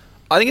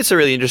 I think it's a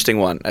really interesting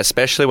one,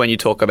 especially when you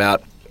talk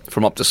about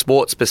from Optus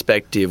Sport's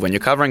perspective, when you're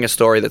covering a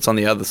story that's on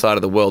the other side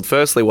of the world.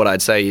 Firstly, what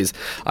I'd say is,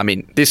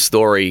 this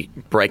story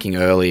breaking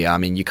early,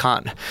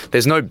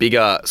 there's no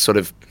bigger sort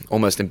of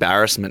almost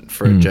embarrassment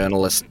for a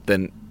journalist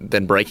than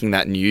breaking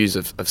that news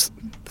of the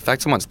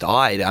fact someone's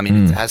died.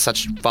 It has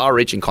such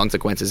far-reaching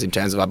consequences in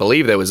terms of, I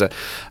believe there was a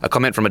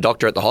comment from a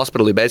doctor at the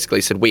hospital who basically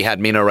said, we had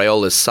Mino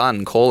Raiola's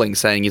son calling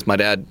saying, is my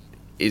dad,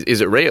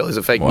 is it real? Is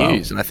it fake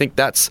news? And I think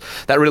that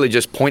really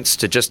just points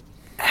to just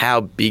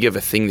how big of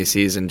a thing this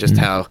is and just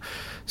how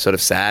sort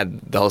of sad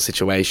the whole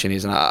situation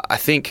is. And I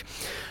think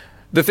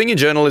the thing in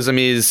journalism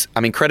is,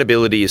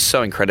 credibility is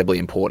so incredibly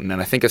important.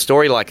 And I think a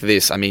story like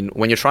this,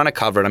 when you're trying to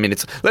cover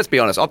it, let's be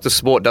honest, Optus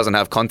Sport doesn't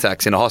have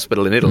contacts in a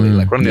hospital in Italy,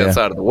 we're on the other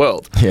side of the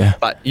world. Yeah.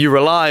 But you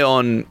rely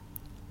on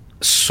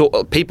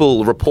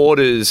people,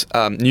 reporters,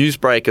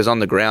 newsbreakers on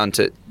the ground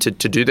to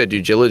do their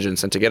due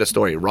diligence and to get a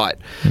story right.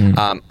 I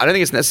don't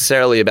think it's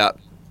necessarily about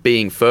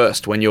being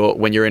first when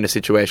you're in a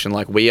situation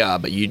like we are,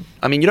 but you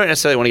don't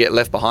necessarily want to get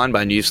left behind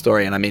by a news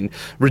story. And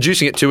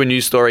reducing it to a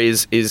news story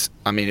is it's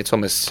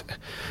almost,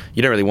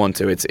 you don't really want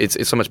to.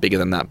 It's so much bigger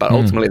than that. But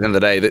ultimately, at the end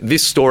of the day,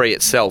 this story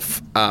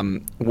itself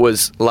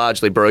was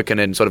largely broken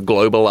and sort of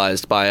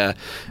globalized by a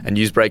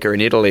newsbreaker in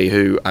Italy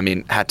who,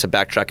 had to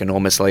backtrack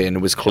enormously, and it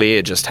was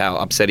clear just how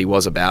upset he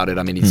was about it.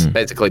 He's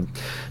basically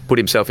put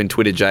himself in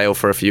Twitter jail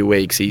for a few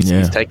weeks.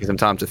 He's taking some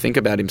time to think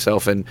about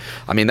himself, and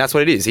that's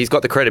what it is. He's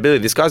got the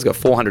credibility. This guy's got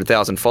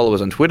 400,000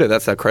 followers on Twitter.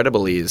 That's how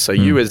credible he is. So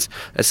you, as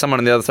someone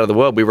on the other side of the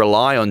world, we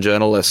rely on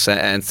journalists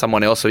and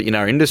someone else in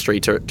our industry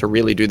to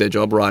really do their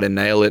job right and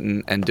nail it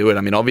and do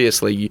it.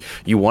 Obviously,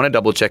 you want to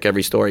double check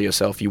every story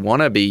yourself. You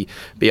want to be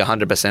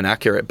 100%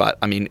 accurate. But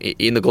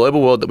in the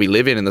global world that we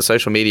live in the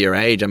social media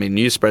age,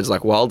 news spreads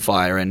like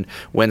wildfire. And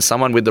when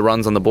someone with the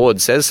runs on the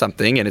board says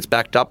something and it's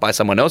backed up by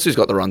someone else who's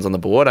got the runs on the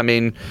board,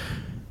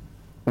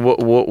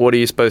 what are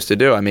you supposed to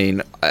do?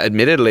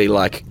 Admittedly,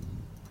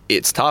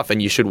 it's tough,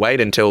 and you should wait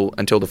until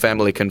the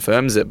family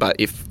confirms it. But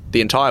if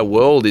the entire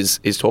world is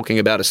talking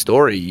about a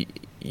story,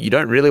 you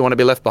don't really want to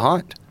be left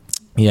behind.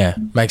 Yeah,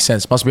 makes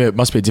sense. Must be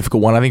a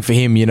difficult one. I think for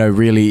him,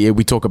 really,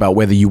 we talk about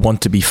whether you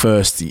want to be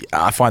first.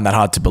 I find that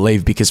hard to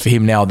believe, because for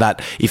him now, that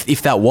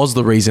if that was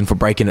the reason for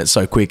breaking it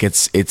so quick,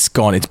 it's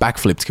gone. It's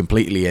backflipped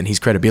completely, and his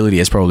credibility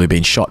has probably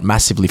been shot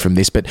massively from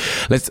this. But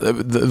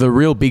the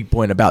real big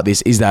point about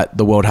this is that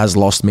the world has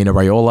lost Mino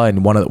Raiola,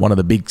 and one of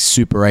the big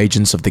super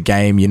agents of the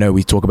game.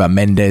 We talk about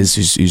Mendes,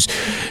 who's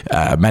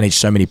managed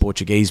so many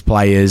Portuguese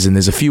players, and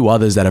there's a few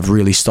others that have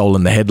really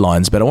stolen the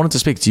headlines. But I wanted to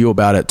speak to you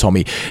about it,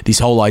 Tommy. This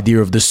whole idea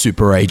of the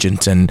super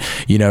agent, and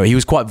he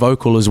was quite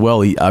vocal as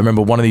well. I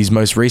remember one of these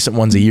most recent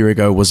ones a year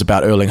ago was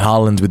about Erling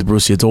Haaland with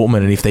Borussia Dortmund,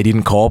 and if they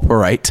didn't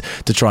cooperate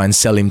to try and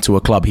sell him to a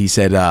club, he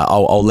said,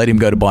 I'll let him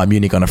go to Bayern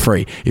Munich on a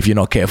free if you're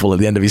not careful at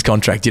the end of his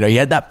contract. He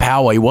had that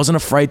power. He wasn't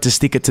afraid to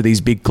stick it to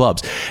these big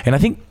clubs. And I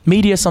think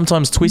media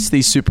sometimes twists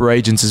these super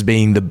agents as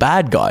being the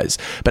bad guys.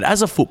 But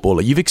as a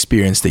footballer, you've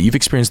experienced it. You've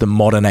experienced the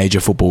modern age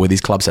of football, where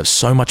these clubs have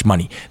so much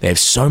money. They have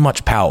so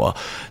much power.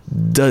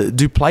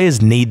 Do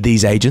players need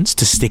these agents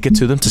to stick it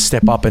to them, to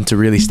step up and to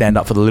really stand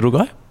up for the little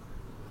guy?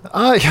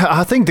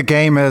 I think the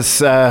game has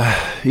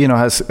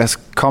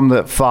come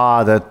that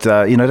far that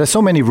there's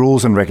so many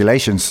rules and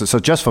regulations. So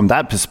just from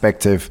that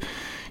perspective,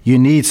 you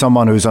need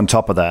someone who's on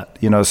top of that.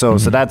 So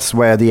that's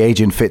where the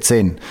agent fits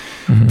in.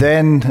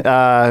 Then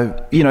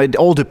it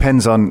all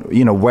depends on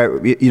where.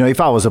 If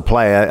I was a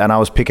player and I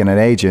was picking an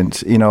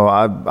agent,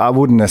 I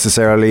wouldn't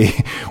necessarily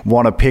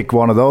want to pick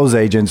one of those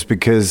agents,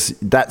 because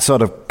that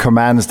sort of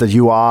commands that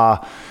you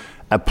are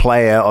a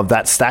player of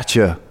that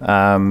stature,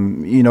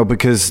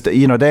 because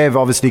they've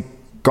obviously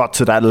got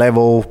to that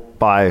level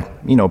by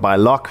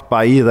luck,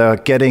 by either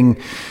getting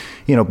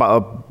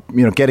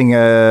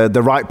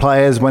the right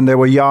players when they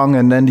were young,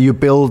 and then you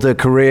build a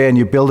career and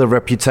you build a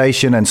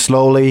reputation, and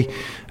slowly,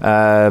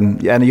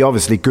 and you're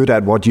obviously good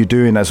at what you're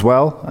doing as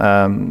well.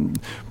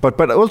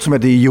 But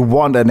ultimately, you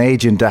want an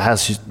agent that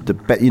has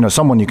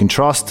someone you can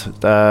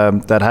trust,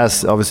 that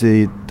has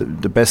obviously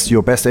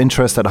your best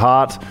interest at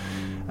heart.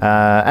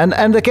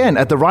 And again,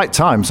 at the right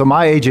time. So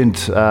my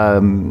agent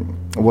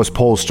was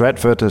Paul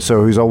Stratford,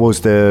 so who's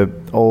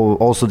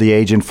also the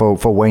agent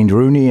for Wayne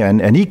Rooney,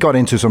 and he got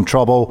into some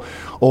trouble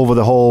over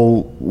the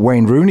whole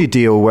Wayne Rooney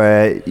deal,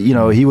 where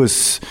he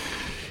was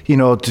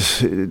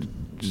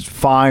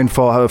fined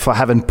for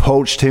having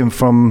poached him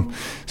from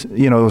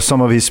some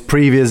of his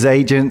previous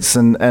agents,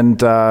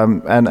 and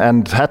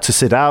had to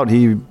sit out.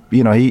 He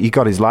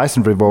got his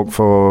license revoked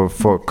for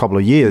a couple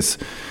of years.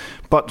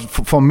 But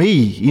for me,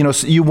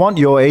 you want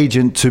your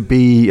agent to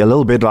be a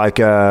little bit like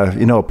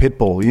a pit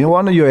bull. You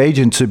want your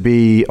agent to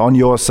be on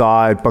your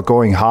side, but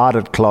going hard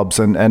at clubs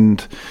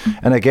and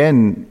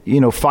again,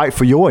 fight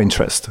for your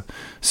interest.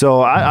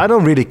 So I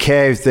don't really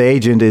care if the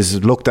agent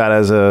is looked at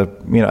as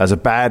a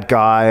bad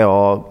guy,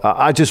 or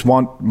I just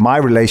want my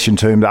relation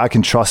to him that I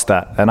can trust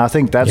that. And I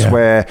think that's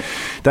where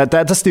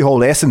that's the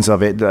whole essence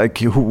of it. Like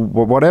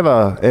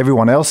whatever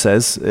everyone else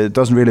says, it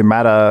doesn't really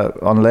matter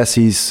unless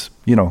he's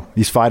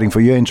fighting for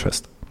your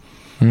interest.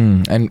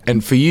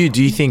 And for you,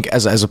 do you think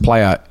as a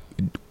player,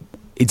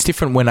 it's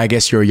different when I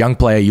guess you're a young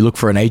player, you look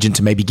for an agent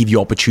to maybe give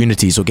you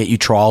opportunities or get you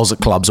trials at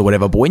clubs or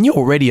whatever. But when you're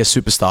already a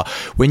superstar,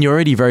 when you're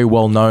already very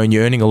well known,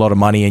 you're earning a lot of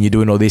money and you're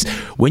doing all this,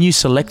 when you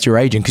select your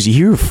agent, because you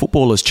hear of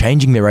footballers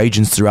changing their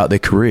agents throughout their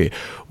career,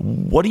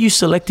 what are you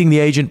selecting the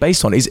agent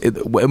based on?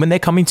 When they're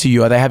coming to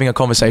you, are they having a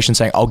conversation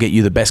saying, I'll get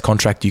you the best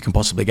contract you can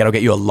possibly get, I'll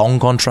get you a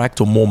long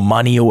contract or more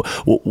money, or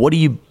what are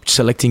you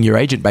selecting your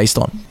agent based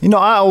on?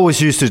 I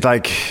always used to a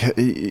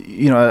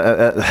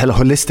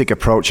holistic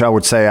approach, I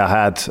would say I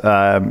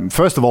had.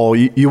 First of all,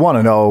 you want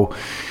to know,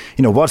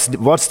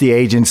 what's the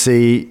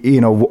agency,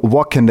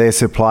 what can they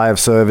supply of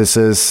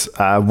services,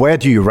 where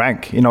do you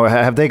rank?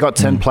 Have they got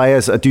 10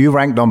 players? Do you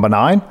rank number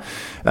 9?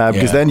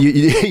 Because then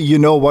you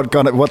know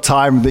what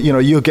time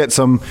you'll get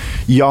some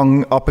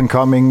young up and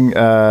coming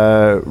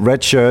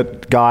red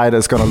shirt guy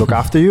that's going to look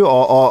after you,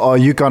 or are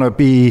you going to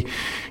be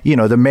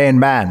the main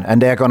man,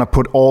 and they're going to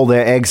put all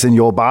their eggs in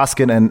your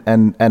basket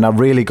and are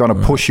really going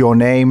to push your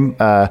name.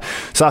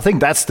 So I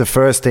think that's the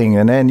first thing,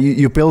 and then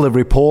you build a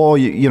rapport.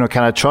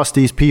 Can I trust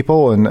these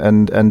people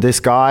and this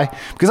guy?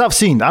 Because I've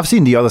seen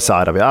the other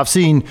side of it. I've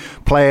seen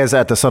players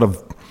at the sort of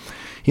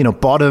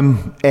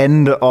bottom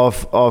end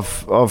of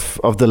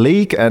the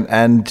league,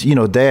 and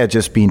they're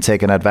just being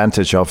taken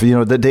advantage of.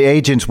 The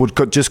agents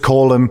would just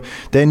call them.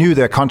 They knew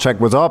their contract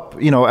was up.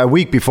 A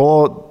week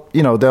before.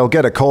 They'll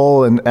get a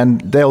call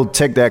and they'll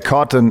take their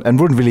cut and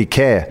wouldn't really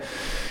care.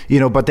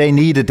 But they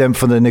needed them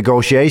for the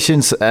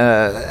negotiations,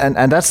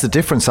 and that's the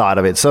different side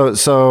of it.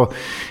 So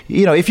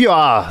if you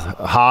are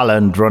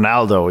Haaland,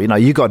 Ronaldo,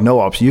 you got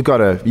no option. You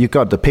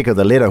got the pick of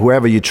the litter,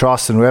 whoever you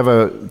trust and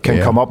whoever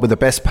can come up with the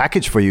best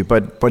package for you.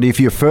 But if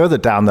you're further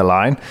down the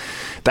line,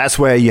 that's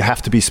where you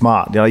have to be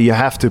smart. You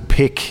have to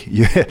pick.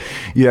 You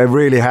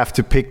really have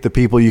to pick the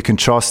people you can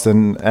trust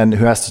and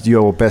who has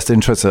your best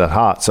interests at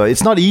heart. So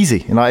it's not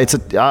easy.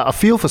 I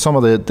feel for some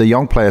of the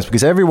young players,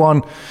 because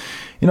everyone.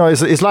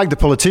 It's like the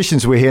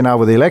politicians we hear now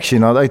with the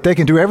election. They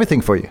can do everything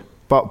for you,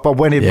 but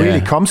when it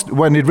really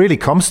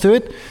comes to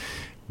it,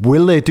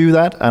 will they do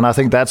that? And I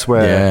think that's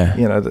where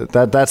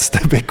that's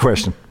the big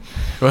question.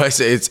 Well,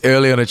 it's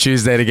early on a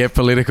Tuesday to get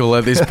political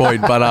at this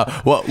point,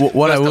 but what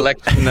First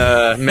election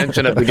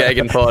mention of the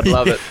Gegenpod,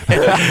 love it.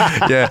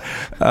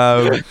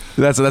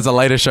 That's a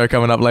later show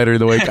coming up later in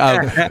the week.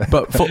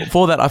 But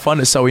for that, I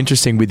find it so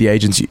interesting with the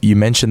agents. You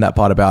mentioned that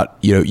part about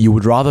you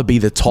would rather be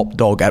the top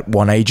dog at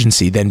one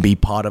agency than be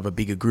part of a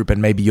bigger group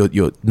and maybe you're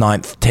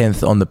 9th,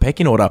 10th on the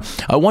pecking order.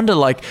 I wonder,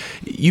 like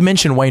you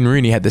mentioned, Wayne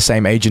Rooney had the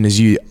same agent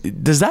as you.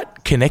 Does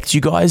that connect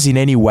you guys in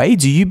any way?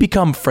 Do you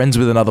become friends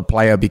with another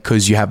player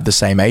because you have the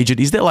same agent?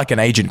 Is there like an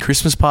agent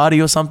Christmas party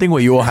or something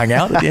where you all hang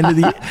out at the end of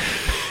the year?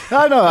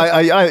 I know.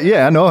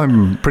 I know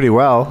him pretty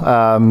well.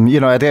 At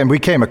the end we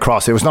came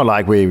across. It was not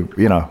like we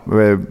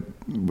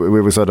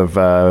were sort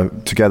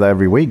of together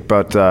every week.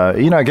 But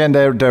again,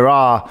 there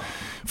are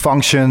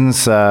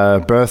functions,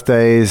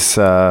 birthdays,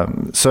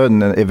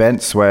 certain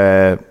events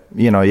where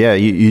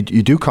you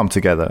do come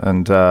together,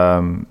 and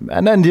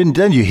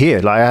then you hear.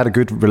 Like I had a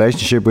good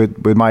relationship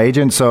with my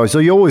agent, so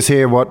you always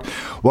hear what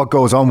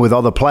goes on with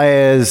other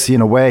players.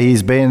 Where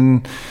he's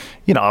been.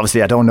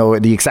 Obviously I don't know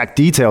the exact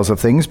details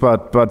of things,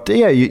 but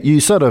yeah, you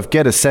sort of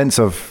get a sense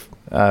of.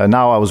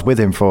 Now I was with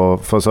him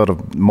for sort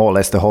of more or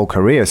less the whole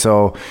career,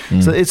 so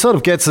it sort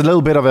of gets a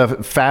little bit of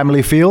a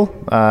family feel,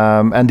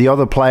 and the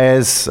other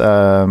players,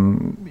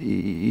 and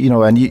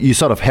you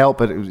sort of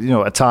help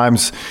at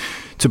times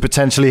to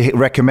potentially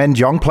recommend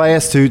young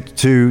players to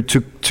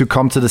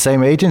come to the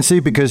same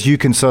agency because you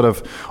can sort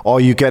of, or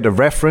you get a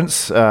reference.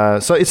 So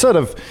it's sort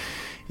of.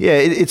 Yeah,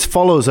 it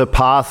follows a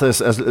path as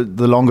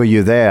the longer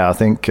you're there, I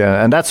think.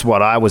 And that's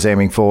what I was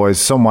aiming for, is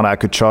someone I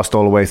could trust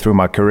all the way through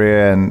my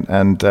career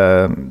and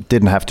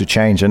didn't have to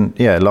change. And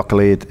yeah,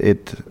 luckily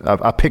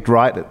I picked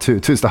right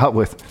to start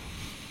with.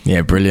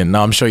 Yeah, brilliant.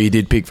 No, I'm sure you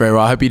did pick very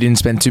well. I hope you didn't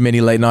spend too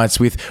many late nights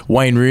with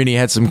Wayne Rooney.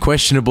 Had some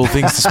questionable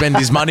things to spend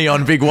his money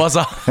on, Big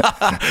Wazza.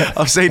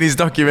 I've seen his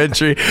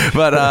documentary.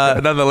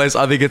 But nonetheless,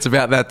 I think it's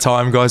about that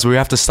time, guys. We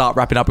have to start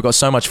wrapping up. We've got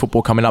so much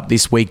football coming up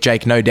this week.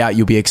 Jake, no doubt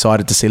you'll be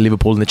excited to see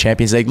Liverpool in the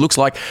Champions League. Looks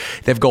like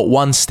they've got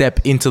one step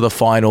into the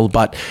final.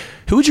 But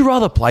who would you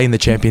rather play in the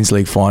Champions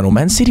League final,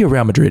 Man City or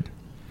Real Madrid?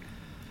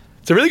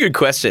 It's a really good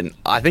question.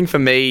 I think for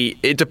me,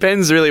 it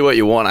depends really what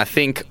you want. I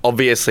think,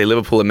 obviously,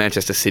 Liverpool and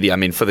Manchester City,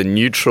 for the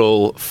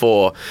neutral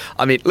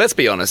let's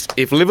be honest.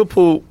 If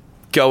Liverpool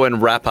go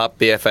and wrap up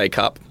the FA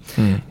Cup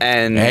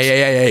and...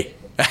 Hey.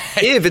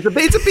 If,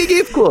 it's a big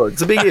if, Claude.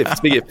 It's a big if.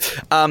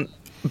 But,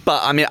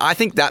 I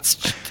think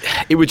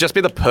it would just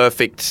be the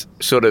perfect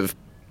sort of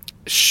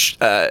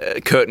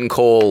curtain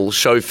call,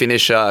 show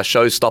finisher,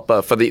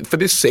 showstopper for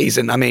this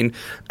season.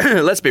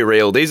 Let's be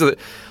real.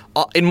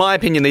 In my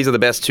opinion, these are the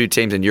best two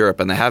teams in Europe,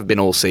 and they have been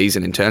all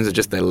season in terms of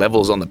just their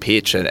levels on the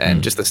pitch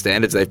and just the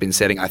standards they've been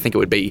setting. I think it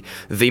would be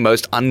the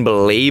most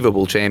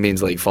unbelievable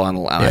Champions League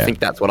final, and I think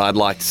that's what I'd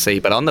like to see.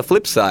 But on the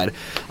flip side,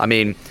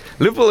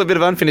 Liverpool a bit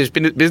of unfinished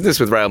business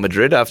with Real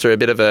Madrid after a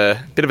bit of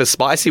a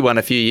spicy one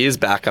a few years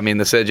back. The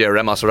Sergio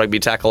Ramos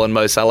rugby tackle and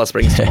Mo Salah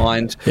springs to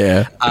mind.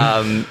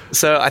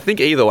 So I think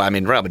either way,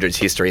 Real Madrid's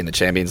history in the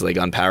Champions League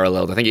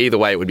unparalleled. I think either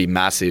way it would be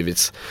massive.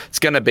 It's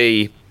going to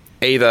be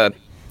either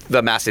the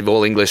massive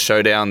all-English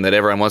showdown that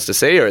everyone wants to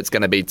see, or it's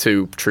going to be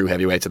two true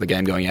heavyweights of the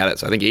game going at it.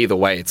 So I think either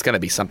way, it's going to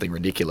be something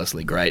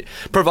ridiculously great,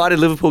 provided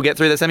Liverpool get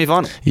through the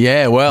semi-final.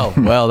 Yeah, well,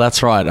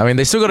 that's right.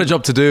 They still got a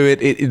job to do.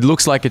 It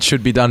looks like it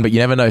should be done, but you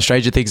never know.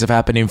 Stranger things have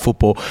happened in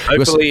football.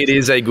 Hopefully it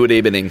is a good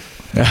evening.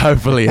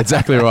 Hopefully,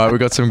 exactly right. We've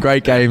got some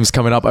great games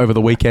coming up over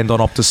the weekend on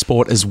Optus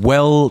Sport as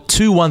well.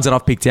 Two ones that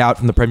I've picked out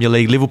from the Premier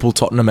League, Liverpool,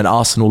 Tottenham and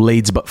Arsenal,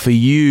 Leeds. But for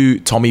you,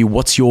 Tommy,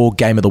 what's your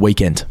game of the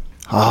weekend?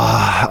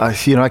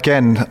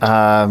 Again,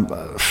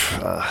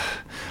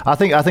 I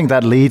think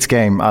that Leeds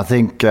game.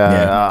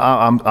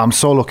 I'm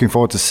so looking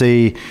forward to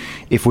see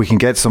if we can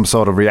get some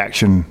sort of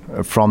reaction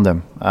from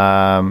them.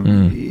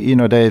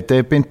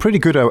 They've been pretty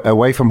good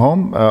away from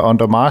home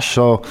under Marsh.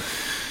 So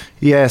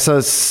yeah, so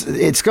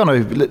it's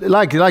gonna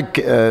like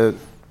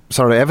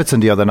Everton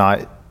the other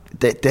night.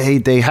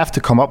 They have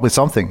to come up with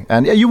something,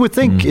 and you would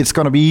think it's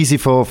going to be easy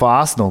for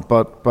Arsenal,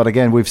 but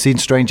again, we've seen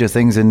stranger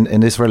things in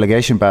this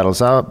relegation battle.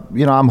 So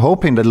I'm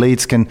hoping that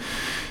Leeds can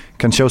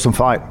show some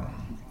fight.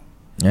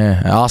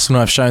 Yeah, Arsenal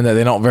have shown that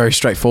they're not very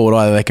straightforward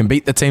either. They can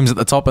beat the teams at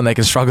the top and they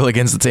can struggle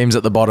against the teams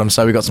at the bottom.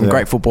 So we've got some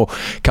great football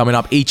coming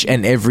up each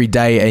and every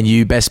day, and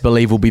you best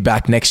believe we'll be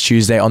back next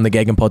Tuesday on the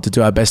Gegenpod to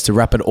do our best to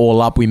wrap it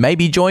all up. We may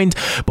be joined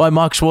by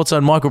Mark Schwarzer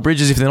and Michael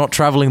Bridges if they're not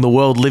travelling the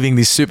world living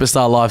this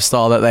superstar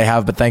lifestyle that they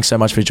have. But thanks so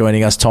much for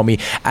joining us, Tommy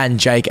and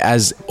Jake.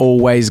 As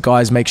always,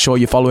 guys, make sure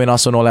you're following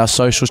us on all our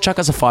socials. Chuck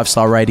us a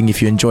 5-star rating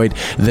if you enjoyed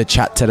the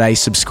chat today.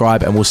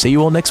 Subscribe, and we'll see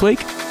you all next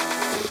week.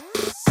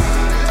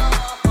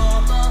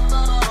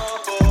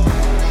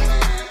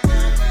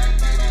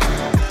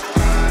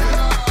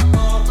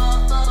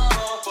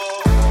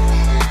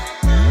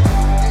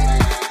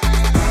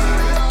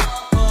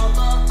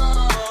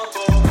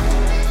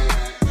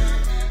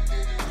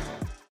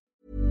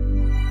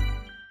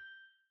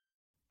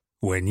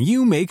 When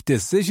you make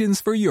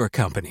decisions for your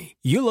company,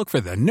 you look for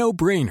the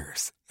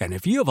no-brainers. And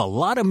if you have a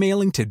lot of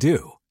mailing to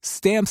do,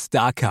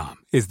 Stamps.com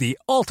is the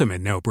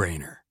ultimate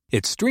no-brainer.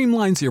 It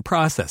streamlines your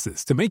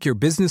processes to make your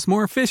business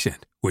more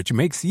efficient, which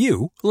makes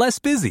you less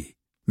busy.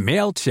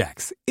 Mail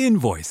checks,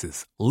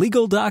 invoices,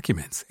 legal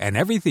documents, and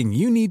everything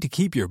you need to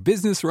keep your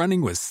business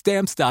running with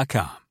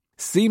Stamps.com.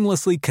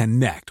 Seamlessly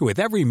connect with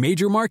every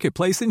major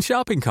marketplace and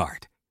shopping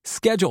cart.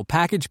 Schedule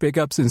package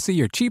pickups and see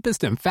your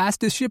cheapest and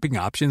fastest shipping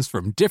options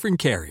from different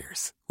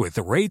carriers, with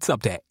rates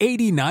up to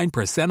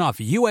 89% off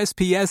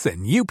USPS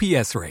and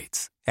UPS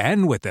rates.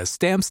 And with the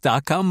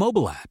Stamps.com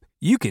mobile app,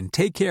 you can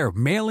take care of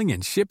mailing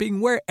and shipping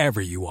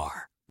wherever you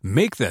are.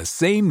 Make the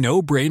same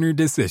no-brainer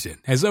decision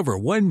as over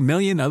 1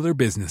 million other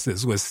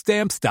businesses with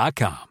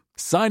Stamps.com.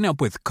 Sign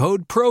up with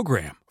code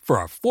PROGRAM for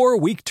a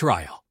 4-week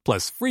trial,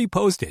 plus free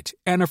postage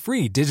and a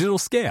free digital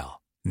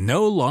scale.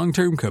 No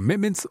long-term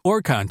commitments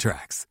or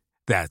contracts.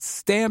 That's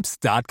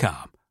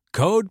Stamps.com.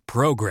 Code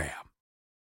PROGRAM.